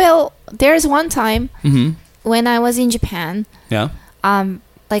 Yeah. Well, there's one time Mm-hmm. when I was in Japan. Yeah.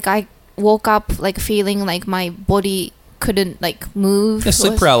 Like I woke up like feeling like my body couldn't like move. Yeah,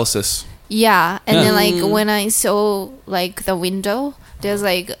 sleep paralysis. Yeah, and Yeah. then like when I saw like the window, there's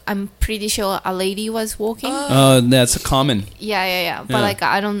like I'm pretty sure a lady was walking. That's common. Yeah. But Yeah. like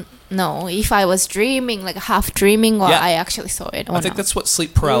I don't know if I was dreaming, like half dreaming, or Yeah. I actually saw it. Or I think not. that's what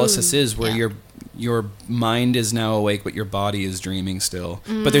sleep paralysis is, where Yeah. your mind is now awake, but your body is dreaming still.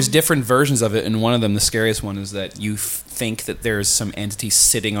 But there's different versions of it, and one of them, the scariest one, is that you think that there's some entity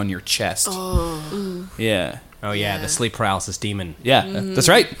sitting on your chest. Yeah. Oh yeah, the sleep paralysis demon. Yeah, that's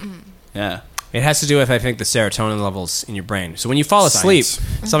right. Yeah. It has to do with, I think, the serotonin levels in your brain. So when you fall asleep,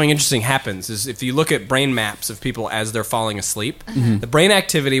 Science. something interesting happens. Is if you look at brain maps of people as they're falling asleep, the brain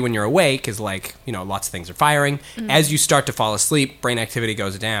activity when you're awake is like, lots of things are firing. As you start to fall asleep, brain activity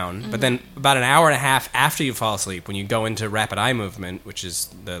goes down. But then about an hour and a half after you fall asleep, when you go into rapid eye movement, which is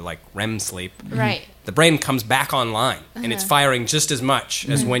the like REM sleep, right. the brain comes back online and it's firing just as much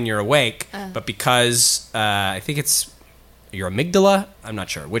as when you're awake. But because I think it's your amygdala, I'm not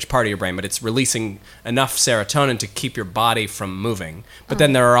sure which part of your brain, but it's releasing enough serotonin to keep your body from moving. But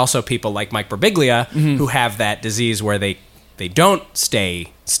then there are also people like Mike Birbiglia who have that disease where they don't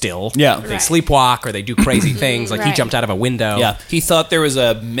stay still. Yeah. They Right. sleepwalk or they do crazy things. Like he Right. jumped out of a window. Yeah. He thought there was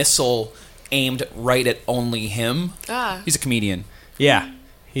a missile aimed right at only him. Ah. He's a comedian. Yeah.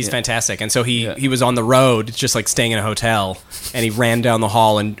 He's fantastic. And so he was on the road, just like staying in a hotel, and he ran down the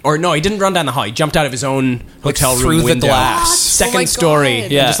hall he didn't run down the hall. He jumped out of his own hotel room through window. the glass. Second story.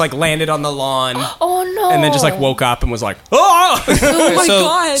 God. And just like landed on the lawn. Oh no! And then just like woke up and was like, oh! Oh my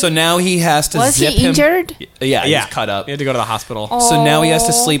God. So now he has to Was zip he injured? him. Yeah, he's cut up. He had to go to the hospital. So now he has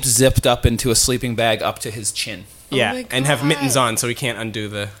to sleep zipped up into a sleeping bag up to his chin. Yeah, my and have God. mittens on so he can't undo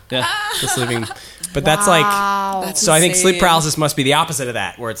the Yeah. sleeping. But that's like... That's So I think sleep insane. paralysis must be the opposite of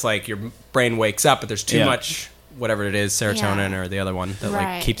that, where it's like your brain wakes up, but there's too Yeah. much, whatever it is, serotonin or the other one, that like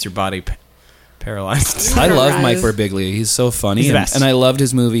Right. keeps your body paralyzed. I love Right. Mike Birbiglia. He's so funny. He's the and, best. and I loved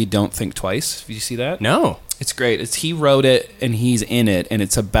his movie Don't Think Twice. Did you see that? No. It's great. He wrote it and he's in it, and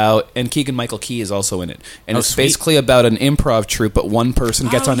it's about, and Keegan-Michael Key is also in it, and it's sweet. basically about an improv troupe, but one person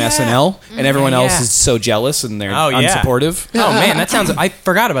gets on SNL and everyone else Yeah. is so jealous and they're Oh, yeah. unsupportive. Oh man, that sounds... I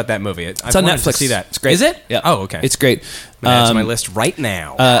forgot about that movie. It's on Netflix. To see that. It's great. Is it? Yeah. Oh, okay. It's great. Add to my list right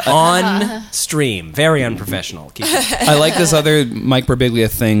now. On stream. Very unprofessional. Keep it. I like this other Mike Birbiglia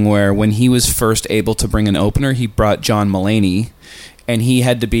thing where when he was first able to bring an opener, he brought John Mulaney, and he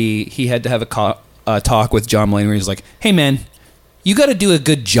had to have a talk with John Mulaney where he's like, "Hey man, you got to do a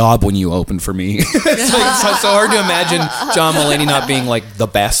good job when you open for me." It's so hard to imagine John Mulaney not being like the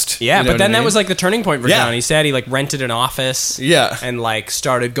best. Yeah, You know but what then I that mean? was like the turning point for Yeah. John. He said he like rented an office. Yeah. And like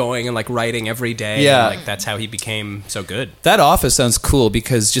started going and like writing every day. Yeah. And, like that's how he became so good. That office sounds cool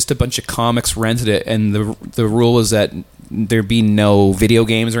because just a bunch of comics rented it, and the rule was that there be no video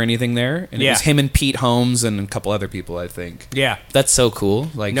games or anything there. And it Yeah. was him and Pete Holmes and a couple other people, I think. Yeah. That's so cool.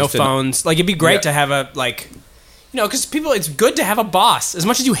 Like No just phones. Like it'd be great Yeah. to have a like, because people, it's good to have a boss as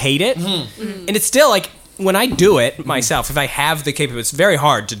much as you hate it, and it's still like when I do it myself. If I have the capability, it's very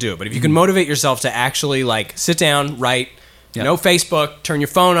hard to do. But if you can motivate yourself to actually like sit down, write, Yeah. no Facebook, turn your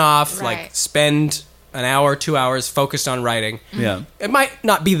phone off, Right. like spend an hour, 2 hours focused on writing. Yeah. It might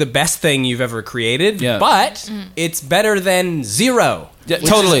not be the best thing you've ever created, Yeah. but it's better than zero. Yeah, which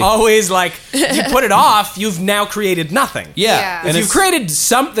totally. is always like, if you put it off, you've now created nothing. Yeah. Yeah. If And you've it's created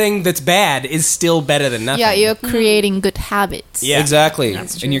something that's bad, is still better than nothing. Yeah, you're creating good habits. Yeah. Exactly.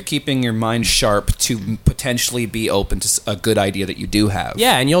 That's And you're keeping your mind sharp to potentially be open to a good idea that you do have.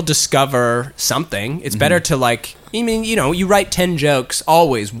 Yeah, and you'll discover something. It's better to like, I mean, you write 10 jokes,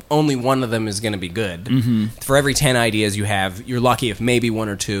 always, only one of them is going to be good. Mm-hmm. For every 10 ideas you have, you're lucky if maybe one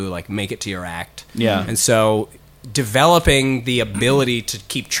or two like make it to your act. Yeah. And so developing the ability to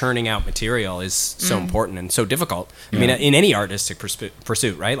keep churning out material is so important and so difficult. I mean, in any artistic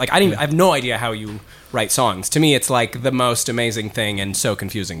pursuit, right? Like, I have no idea how you write songs. To me, it's like the most amazing thing and so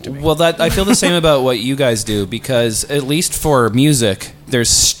confusing to me. Well, that I feel the same about what you guys do because at least for music, there's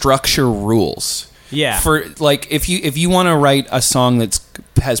structure rules. Yeah. For like, if you want to write a song that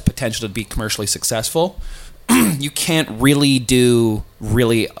has potential to be commercially successful, you can't really do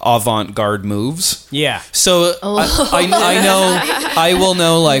really avant-garde moves. Yeah. So I know I will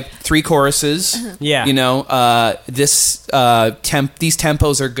know like 3 choruses. Yeah. You know, these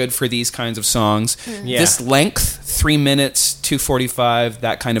tempos are good for these kinds of songs. Yeah. This length, 3 minutes, 2:45,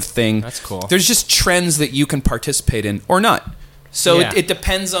 that kind of thing. That's cool. There's just trends that you can participate in or not. So Yeah. it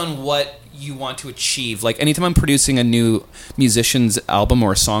depends on what you want to achieve. Like anytime I'm producing a new musician's album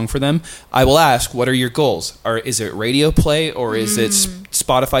or a song for them, I will ask, what are your goals? Is it radio play or is it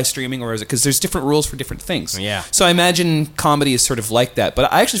Spotify streaming or is it, because there's different rules for different things. Yeah. So I imagine comedy is sort of like that.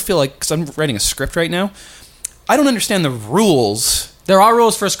 But I actually feel like, because I'm writing a script right now, I don't understand the rules. There are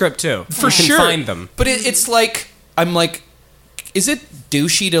rules for a script too. For You can sure. find them. But it's like, I'm like, is it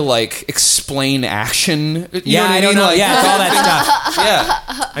douchey to like explain action? You Yeah, what I don't mean? know. Like, Yeah, it's all that stuff. yeah.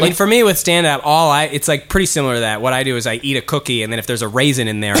 I mean, for me with stand up, it's like pretty similar to that. What I do is I eat a cookie, and then if there's a raisin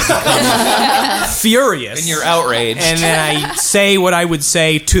in there, I become furious. And you're outraged. And then I say what I would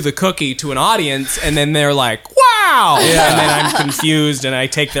say to the cookie to an audience, and then they're like, wow! Yeah. And then I'm confused, and I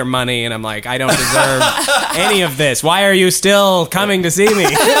take their money, and I'm like, I don't deserve any of this. Why are you still coming to see me?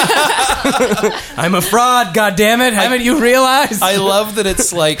 I'm a fraud, goddammit. Haven't you realized? I love that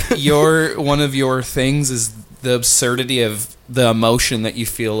it's like one of your things is the absurdity of the emotion that you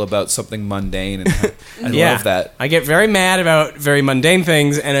feel about something mundane, and I love that. I get very mad about very mundane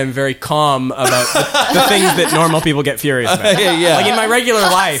things, and I'm very calm about the things that normal people get furious about. Yeah. Like in my regular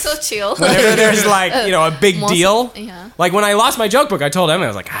life, So chill. whenever there's like, a big Most- deal. yeah. Like when I lost my joke book, I told Emma, I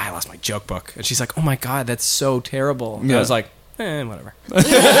was like, I lost my joke book. And she's like, oh my God, that's so terrible. And Yeah. I was like, whatever. Is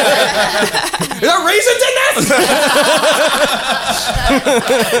there raisins in this?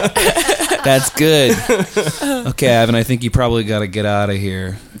 That's good. Okay, Evan, I think you probably got to get out of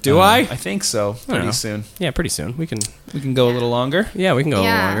here. Do I? I think so. Pretty know. soon. Yeah, pretty soon. We can We can go a little longer. go a little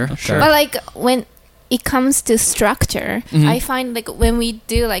longer. Yeah. Sure. But like when it comes to structure, I find like when we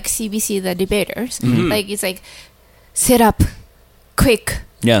do like CBC the debaters, like it's like sit up, quick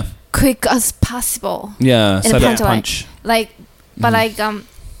as possible. Yeah, And set up punchline. punch. Like, but like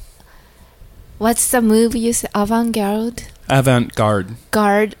what's the move you say? Avant-garde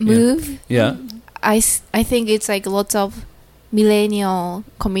move. Yeah. I think it's like lots of millennial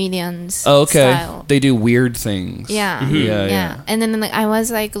comedians. Oh, okay. Style. They do weird things. Yeah. Yeah. And then like, I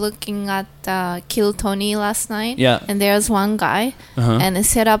was like looking at Kill Tony last night. Yeah. And there's one guy and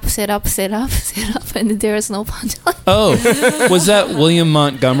set up, and there's no punchline. Oh, was that William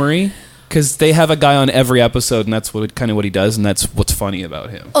Montgomery? Because they have a guy on every episode, and that's what he does, and that's what's funny about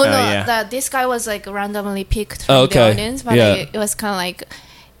him. Oh no, yeah. this guy was like randomly picked from the audience, but it was kind of like,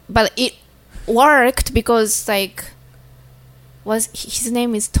 but it worked because like, his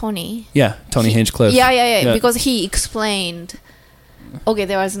name is Tony? Yeah, Tony Hinchcliffe. Yeah. Because he explained, okay,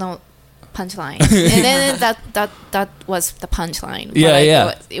 there was no punchline, and then that was the punchline.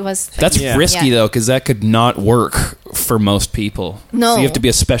 But it was like, That's risky though, because that could not work for most people. No, so you have to be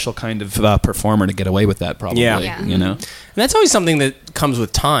a special kind of performer to get away with that. Probably, you know. And that's always something that comes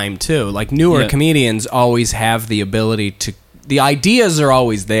with time too. Like newer comedians always have the ability to. The ideas are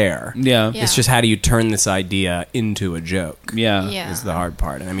always there. Yeah. It's just how do you turn this idea into a joke? Yeah. Is the hard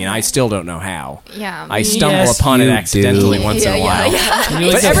part. And I mean, I still don't know how. Yeah. I stumble upon it accidentally once in a while.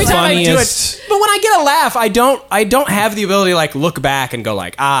 But every time I do it, but when I get a laugh, I don't have the ability to like look back and go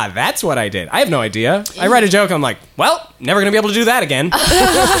like, that's what I did. I have no idea. I write a joke, I'm like, well, never gonna be able to do that again.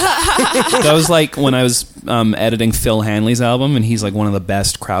 That was like when I was editing Phil Hanley's album, and he's like one of the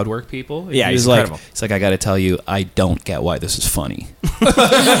best crowd work people. Yeah, he's like, incredible. He's like, I got to tell you, I don't get why this is funny.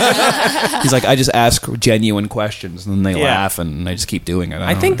 He's like, I just ask genuine questions, and then they laugh, and I just keep doing it.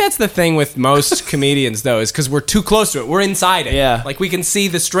 I think that's the thing with most comedians, though, is because we're too close to it. We're inside it. Yeah. Like, we can see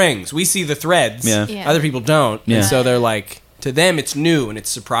the strings. We see the threads. Yeah. Other people don't. Yeah. And so they're like, to them, it's new and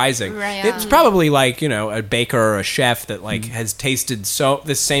it's surprising. Right. It's probably like, a baker or a chef that, like, has tasted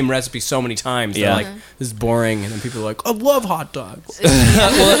this same recipe so many times. They're like, this is boring. And then people are like, I love hot dogs.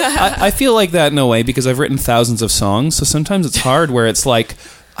 Well, I feel like that in a way because I've written thousands of songs, so sometimes it's hard where it's like,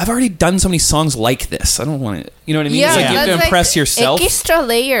 I've already done so many songs like this. I don't want to, you know what I mean? Yeah, it's like you have to that's impress like yourself. Extra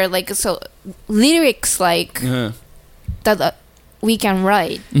layer, like so lyrics, like that we can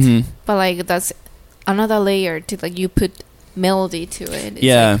write, but like that's another layer to like you put melody to it.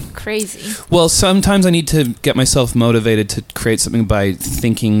 It's like crazy. Well, sometimes I need to get myself motivated to create something by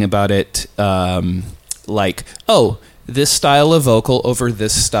thinking about it, like, this style of vocal over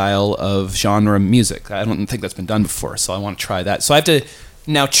this style of genre music. I don't think that's been done before, so I want to try that. So I have to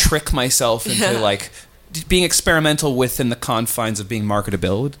now trick myself into like being experimental within the confines of being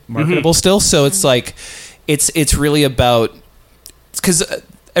marketable still. So it's like it's really about, because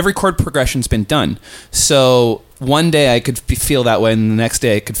every chord progression's been done. So one day I could feel that way, and the next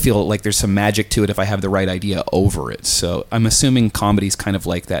day I could feel like there's some magic to it if I have the right idea over it. So I'm assuming comedy's kind of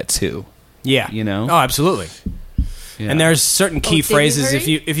like that too. Yeah. Oh, absolutely. Yeah. And there's certain key phrases.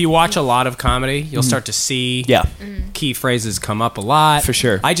 If you watch a lot of comedy, you'll start to see key phrases come up a lot. For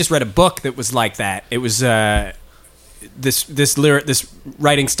sure. I just read a book that was like that. It was this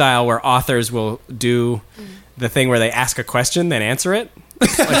writing style where authors will do the thing where they ask a question, then answer it.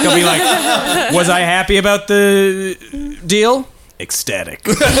 Like they'll be like, "Was I happy about the deal? Ecstatic.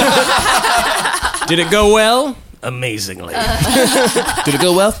 Did it go well? Amazingly. Did it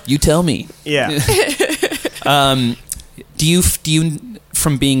go well? You tell me." Yeah. Do you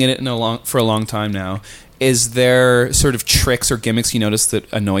from being in it for a long time now, is there sort of tricks or gimmicks you notice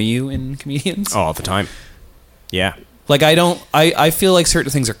that annoy you in comedians? All the time. Yeah. Like I feel like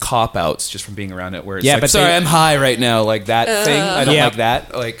certain things are cop outs just from being around it. Where it's like, sorry, I'm high right now. Like that thing, I don't like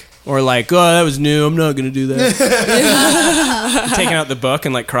that. Like. Or like, that was new, I'm not going to do that. Taking out the book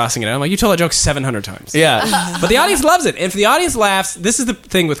and like crossing it out. I'm like, you told that joke 700 times. Yeah. But the audience loves it. If the audience laughs, this is the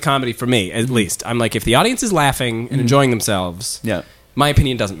thing with comedy for me, at least. I'm like, if the audience is laughing and enjoying themselves, my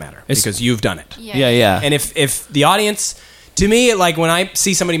opinion doesn't matter because you've done it. Yeah. And if the audience, to me, like when I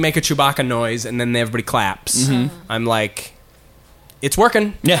see somebody make a Chewbacca noise and then everybody claps, I'm like, it's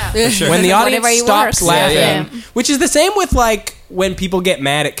working. Yeah, for sure. When the audience stops laughing, Yeah. which is the same with like when people get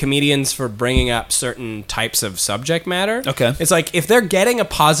mad at comedians for bringing up certain types of subject matter. Okay. It's like if they're getting a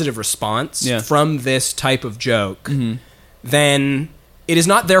positive response from this type of joke, then it is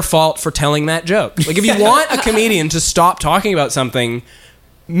not their fault for telling that joke. Like if you want a comedian to stop talking about something,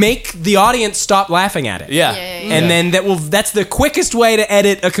 make the audience stop laughing at it. Yeah. And then that's the quickest way to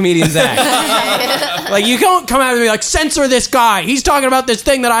edit a comedian's act. Like, you don't come out and be like, censor this guy. He's talking about this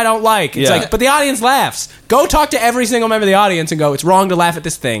thing that I don't like. It's like, but the audience laughs. Go talk to every single member of the audience and go, it's wrong to laugh at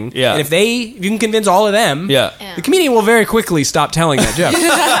this thing. Yeah. And if you can convince all of them, Yeah. the comedian will very quickly stop telling that joke.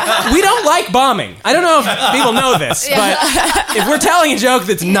 We don't like bombing. I don't know if people know this, but if we're telling a joke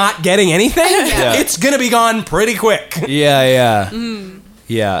that's not getting anything, it's going to be gone pretty quick. Yeah.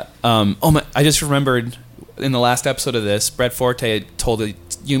 I just remembered in the last episode of this, Brett Forte told a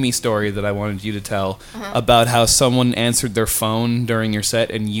Yumi story that I wanted you to tell about how someone answered their phone during your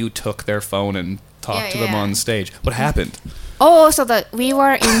set and you took their phone and talked to them on stage. What happened? Oh, so that we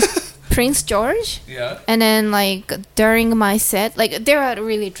were in Prince George. Yeah. And then like during my set, like they were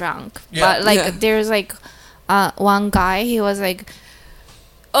really drunk. Yeah. But like there's like one guy, he was like,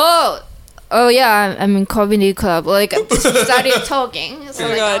 oh yeah, I'm in comedy club. Like started talking. So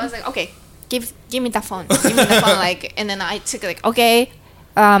like I was like, okay, give me the phone. Give me the phone. Like, and then I took like, okay,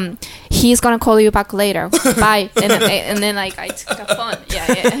 he's gonna call you back later. Bye. And then like I took the phone.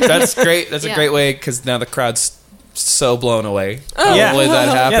 Yeah. That's great. That's a great way because now the crowd's so blown away. Oh. Yeah. The way that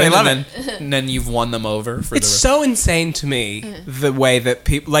happened. Yeah, they love and then you've won them over for It's so insane to me the way that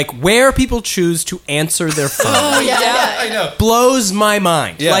people, like, where people choose to answer their phone. I know. Blows my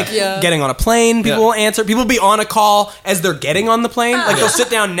mind. Yeah. Like, getting on a plane, people will answer. People will be on a call as they're getting on the plane. Like, they'll sit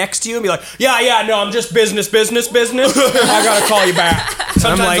down next to you and be like, no, I'm just business. I gotta call you back.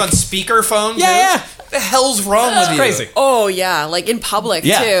 Sometimes I'm like, on speakerphone. Yeah. What the hell's wrong with you? Crazy. Oh yeah, like in public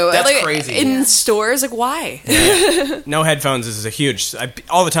Yeah, too. that's like, crazy. In stores, like why? No headphones is a huge...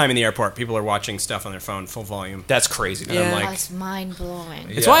 all the time in the airport, people are watching stuff on their phone, full volume. That's crazy. And I'm like... That's mind blowing.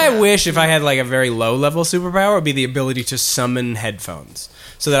 It's why I wish if I had like a very low level superpower, it would be the ability to summon headphones.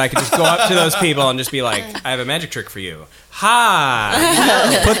 So that I could just go up to those people and just be like, I have a magic trick for you.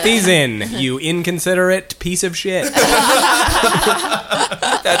 Ha! Put these in, you inconsiderate piece of shit.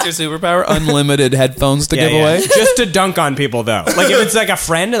 That's your superpower? Unlimited headphones to give away? Just to dunk on people, though. Like, if it's like a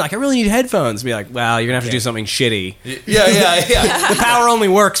friend and like, I really need headphones, be like, well, you're going to have to do something shitty. Yeah. The power only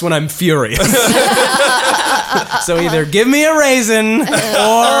works when I'm furious. So either give me a raisin or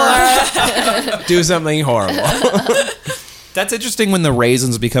do something horrible. That's interesting when the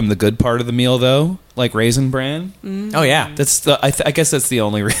raisins become the good part of the meal, though. Like Raisin Bran. Oh, yeah. That's I guess that's the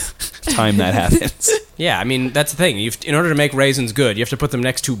only time that happens. Yeah, I mean, that's the thing. In order to make raisins good, you have to put them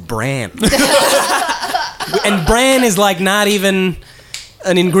next to bran. And bran is like not even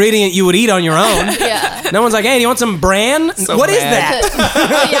an ingredient you would eat on your own. Yeah. No one's like, hey, do you want some bran? So what is mad.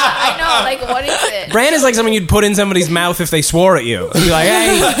 that? Yeah, I know. Like, what is it? Bran is like something you'd put in somebody's mouth if they swore at you. You'd be like,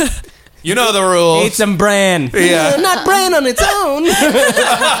 hey, You know the rules. eat some bran. Yeah. Not bran on its own.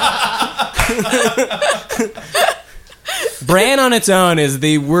 Bran on its own is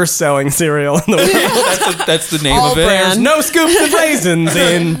the worst selling cereal in the world. That's the name All of it. bran. There's no scoops of raisins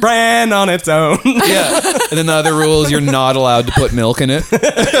in bran on its own. Yeah. And then the other rule is you're not allowed to put milk in it.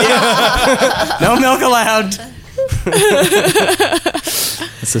 No milk allowed.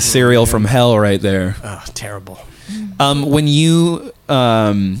 It's a cereal from hell right there. Oh, terrible. When you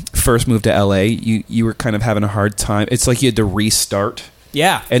first moved to LA, you were kind of having a hard time. It's like you had to restart.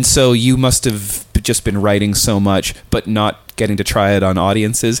 Yeah. And so you must have just been writing so much, but not getting to try it on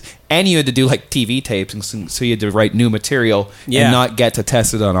audiences. And you had to do like TV tapes, and so you had to write new material and not get to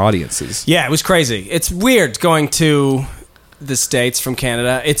test it on audiences. Yeah, it was crazy. It's weird going to the States from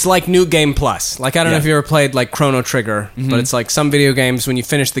Canada. It's like New Game Plus. Like, I don't know if you ever played like Chrono Trigger, but it's like some video games, when you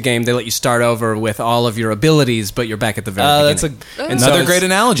finish the game, they let you start over with all of your abilities, but you're back at the very beginning. That's another great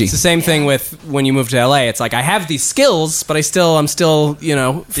analogy. It's the same thing with when you move to LA. It's like, I have these skills, but I'm still,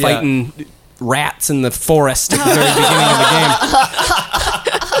 fighting rats in the forest at the very beginning of the game.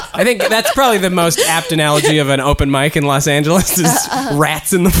 I think that's probably the most apt analogy of an open mic in Los Angeles is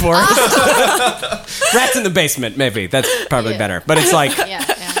rats in the forest. Rats in the basement, maybe. That's probably better. But it's like,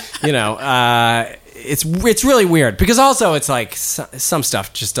 it's really weird because also it's like some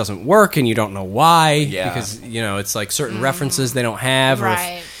stuff just doesn't work and you don't know why. Yeah. Because, it's like certain references they don't have.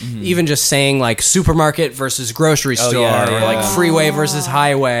 Right. Or even just saying like supermarket versus grocery store or like freeway versus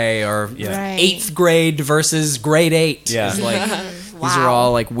highway or 8th grade versus grade 8. Yeah. It's like, these are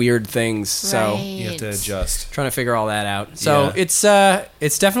all like weird things. So you have to adjust. Trying to figure all that out. So it's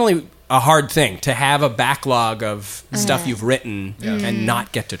definitely a hard thing to have a backlog of stuff you've written and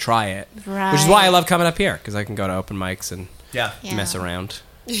not get to try it. Right. Which is why I love coming up here because I can go to open mics and Yeah. mess around.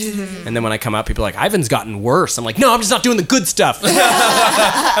 And then when I come up, people are like, Ivan's gotten worse. I'm like, no, I'm just not doing the good stuff.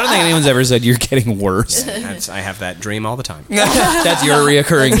 I don't think anyone's ever said you're getting worse. I have that dream all the time. That's your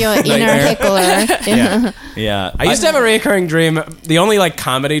reoccurring Your inner nightmare. heckler. Yeah. Yeah. I used to have a reoccurring dream. The only like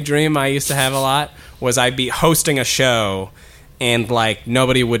comedy dream I used to have a lot was I'd be hosting a show and like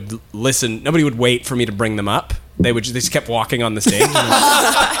nobody would listen, nobody would wait for me to bring them up. They just kept walking on the stage.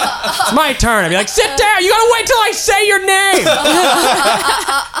 It's my turn. I'd be like, sit down. You gotta wait till I say your name.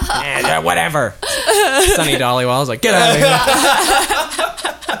 And, whatever. Sunny Dollywall. I was like, get out of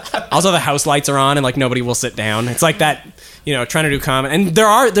here. Also, the house lights are on and like nobody will sit down. It's like that, trying to do comedy. And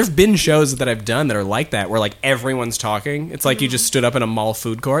there've been shows that I've done that are like that, where like everyone's talking. It's like you just stood up in a mall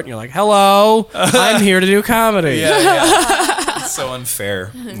food court and you're like, hello, I'm here to do comedy. Yeah. It's so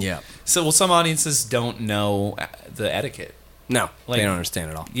unfair. Yeah. So, some audiences don't know the etiquette. No, Like- they don't understand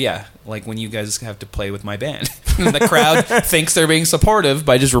at all. Yeah, like when you guys have to play with my band. And the crowd thinks they're being supportive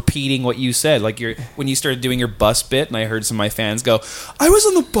by just repeating what you said. Like when you started doing your bus bit, and I heard some of my fans go, I was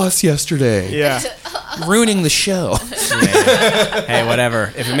on the bus yesterday. Yeah. Ruining the show. Yeah. Hey,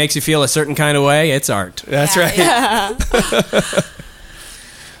 whatever. If it makes you feel a certain kind of way, it's art. That's right. Yeah.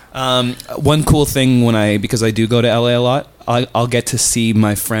 One cool thing because I do go to LA a lot, I'll get to see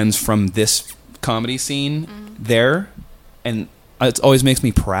my friends from this comedy scene there, and it always makes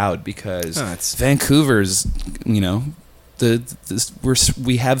me proud because Vancouver's, we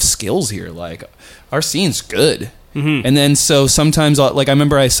have skills here. Like our scene's good. Mm-hmm. And then so sometimes I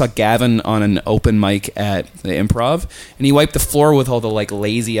remember I saw Gavin on an open mic at the Improv, and he wiped the floor with all the like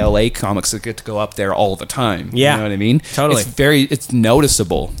lazy LA comics that get to go up there all the time. Yeah. You know what I mean? Totally. It's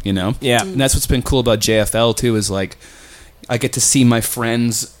noticeable, Yeah. And that's what's been cool about JFL too, is like I get to see my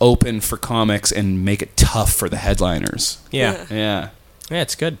friends open for comics and make it tough for the headliners. Yeah. Yeah. Yeah,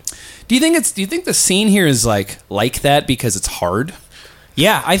 it's good. Do you think the scene here is like that because it's hard?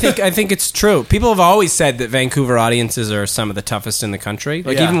 Yeah, I think it's true. People have always said that Vancouver audiences are some of the toughest in the country.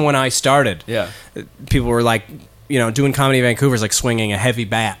 Like even when I started, people were like, doing comedy in Vancouver is like swinging a heavy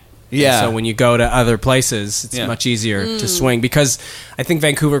bat. Yeah. So when you go to other places, it's much easier to swing because I think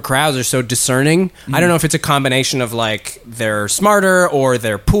Vancouver crowds are so discerning. I don't know if it's a combination of like they're smarter or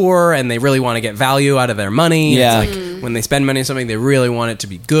they're poor and they really want to get value out of their money. Yeah. It's like when they spend money on something, they really want it to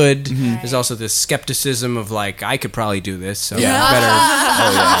be good. There's also this skepticism of like, I could probably do this, so better.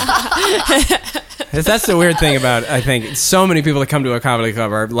 That's the weird thing about, I think, so many people that come to a comedy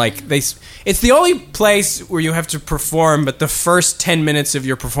club are like, it's the only place where you have to perform, but the first 10 minutes of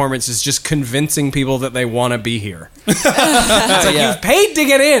your performance is just convincing people that they want to be here. It's like, you've paid to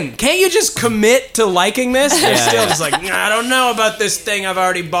get in. Can't you just commit to liking this? They're still just like, I don't know about this thing I've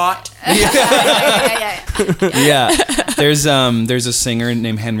already bought. Yeah. There's a singer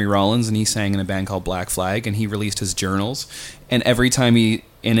named Henry Rollins, and he sang in a band called Black Flag, and he released his journals, and every time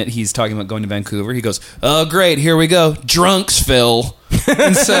he's talking about going to Vancouver, he goes, oh great, here we go, Drunksville.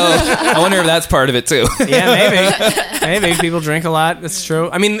 And so I wonder if that's part of it too. Yeah, maybe people drink a lot. That's true.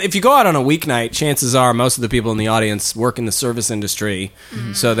 I mean, if you go out on a weeknight, chances are most of the people in the audience work in the service industry,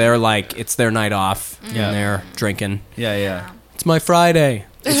 so they're like, it's their night off and they're drinking. Yeah. It's my Friday.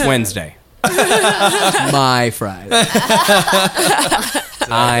 It's Wednesday. My Friday.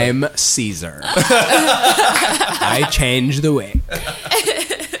 I'm Caesar. I change the way.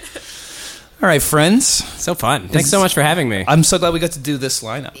 All right, friends. So fun. Thanks so much for having me. I'm so glad we got to do this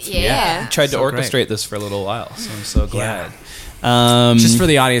lineup. Yeah. I tried to So orchestrate this for a little while, so I'm so glad. Just for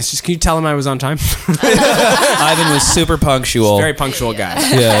the audience, can you tell him I was on time? Ivan was super punctual. Very punctual guy.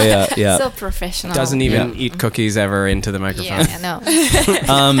 Yeah. So professional. Doesn't even eat cookies ever into the microphone. Yeah,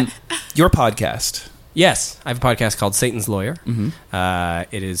 I know. Your podcast. Yes, I have a podcast called Satan's Lawyer.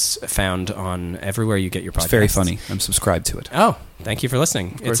 It is found on everywhere you get your podcasts. It's very funny. I'm subscribed to it. Oh, thank you for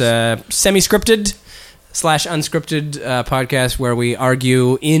listening. It's a semi-scripted / unscripted podcast where we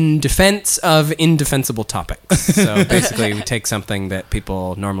argue in defense of indefensible topics. So basically, we take something that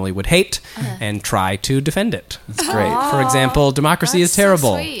people normally would hate and try to defend it. It's great. For example, democracy is That's so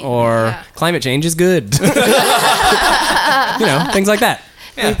terrible, sweet. or climate change is good. Things like that.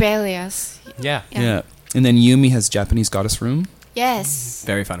 Rebellious. Yeah. Yeah. And then Yumi has Japanese Goddess Room. Yes.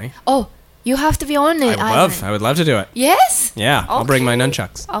 Very funny. Oh, you have to be on it. I would love to do it. Yes. Yeah, I'll bring my Okay.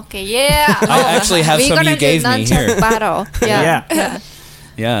 nunchucks. Okay. Yeah. I actually have We're some gonna you do gave me nunchuck here. battle. Yeah.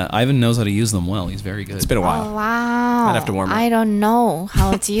 Yeah, Ivan knows how to use them well. He's very good. It's been a while. Oh wow. I'd have to warm up. I don't know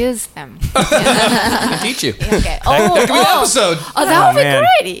how to use them. I can teach you. Okay. That could be the episode. Oh, that would man. be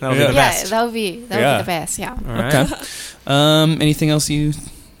great. That would be the best. That would be the best. Yeah. All right. Okay. Anything else you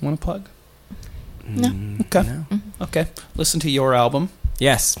want to plug? No. Okay. No. Okay. Listen to your album.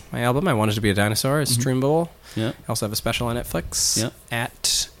 Yes, my album, I Wanted to Be a Dinosaur, is streamable. Yeah. I also have a special on Netflix Yeah.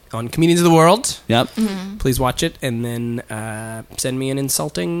 at on Comedians of the World. Yep. Please watch it and then send me an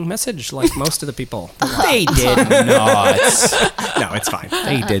insulting message like most of the people. They did not. No, it's fine.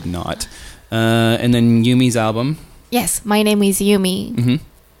 They did not. And then Yumi's album. Yes, my name is Yumi. Mm-hmm.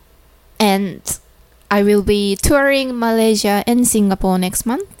 And I will be touring Malaysia and Singapore next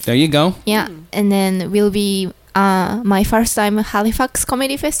month. There you go. Yeah. And then will be my first time Halifax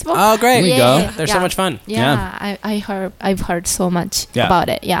Comedy Festival. Oh, great. There you go. They're so much fun. Yeah, I've heard so much Yeah. about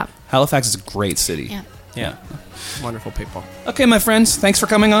it. Yeah. Halifax is a great city. Yeah. Yeah. Wonderful people. Okay, my friends. Thanks for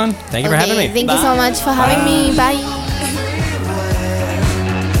coming on. Thank you for having me. Thank you so much for having me. Bye.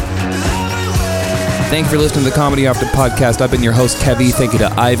 Thank you for listening to the Comedy After podcast. I've been your host, Kevy. Thank you to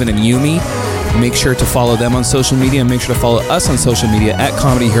Ivan and Yumi. Make sure to follow them on social media and make sure to follow us on social media at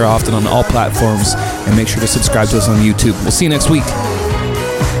Comedy Here Often on all platforms. And make sure to subscribe to us on YouTube. We'll see you next week.